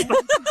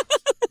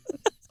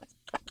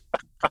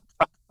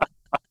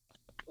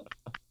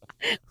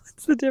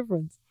 What's the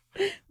difference?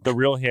 The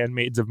Real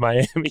Handmaids of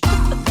Miami.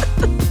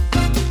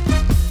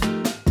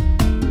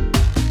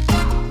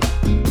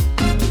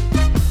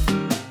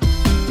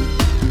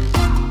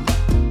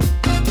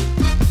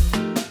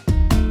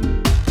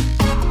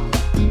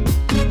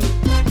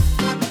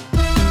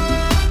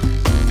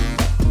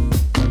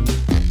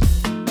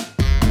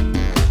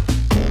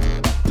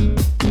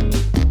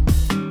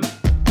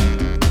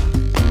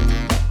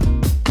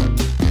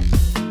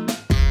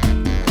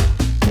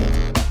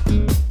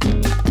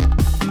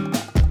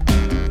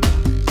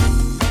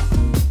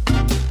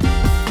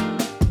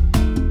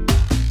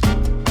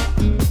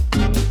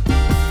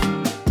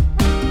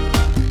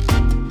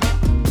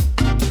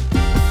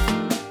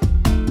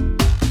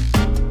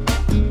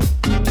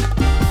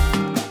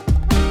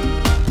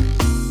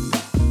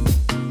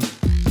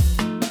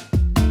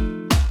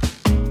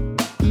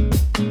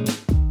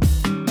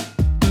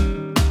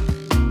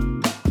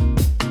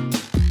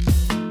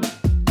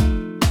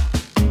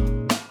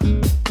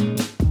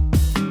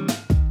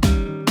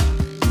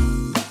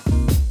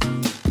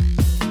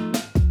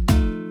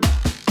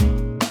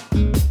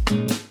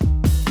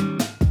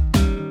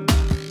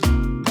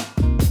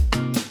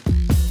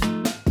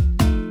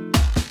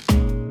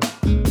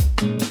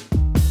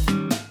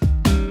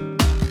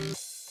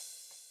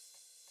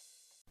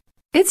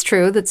 It's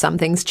true that some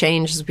things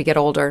change as we get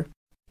older.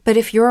 But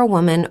if you're a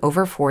woman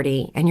over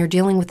 40 and you're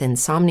dealing with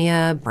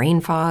insomnia,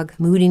 brain fog,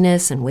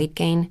 moodiness, and weight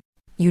gain,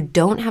 you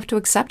don't have to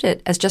accept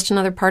it as just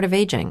another part of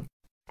aging.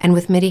 And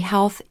with MIDI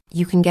Health,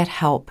 you can get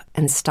help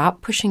and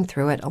stop pushing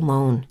through it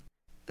alone.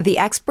 The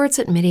experts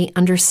at MIDI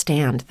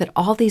understand that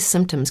all these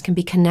symptoms can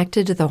be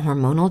connected to the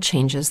hormonal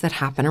changes that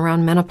happen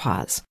around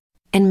menopause,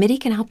 and MIDI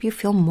can help you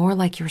feel more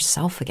like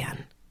yourself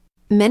again.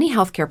 Many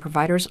healthcare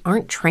providers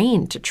aren't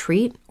trained to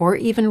treat or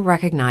even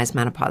recognize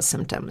menopause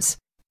symptoms.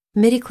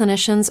 MIDI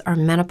clinicians are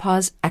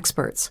menopause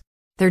experts.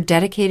 They're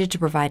dedicated to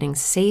providing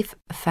safe,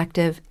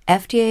 effective,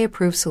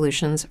 FDA-approved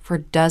solutions for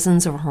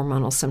dozens of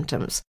hormonal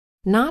symptoms,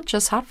 not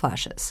just hot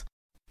flashes.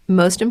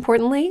 Most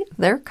importantly,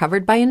 they're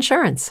covered by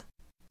insurance.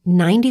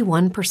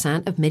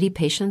 91% of MIDI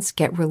patients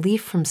get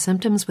relief from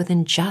symptoms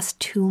within just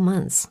 2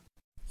 months.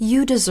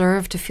 You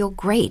deserve to feel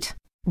great.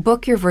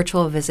 Book your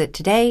virtual visit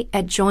today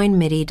at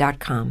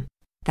joinmidi.com.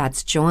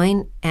 That's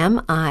joinmidi.com.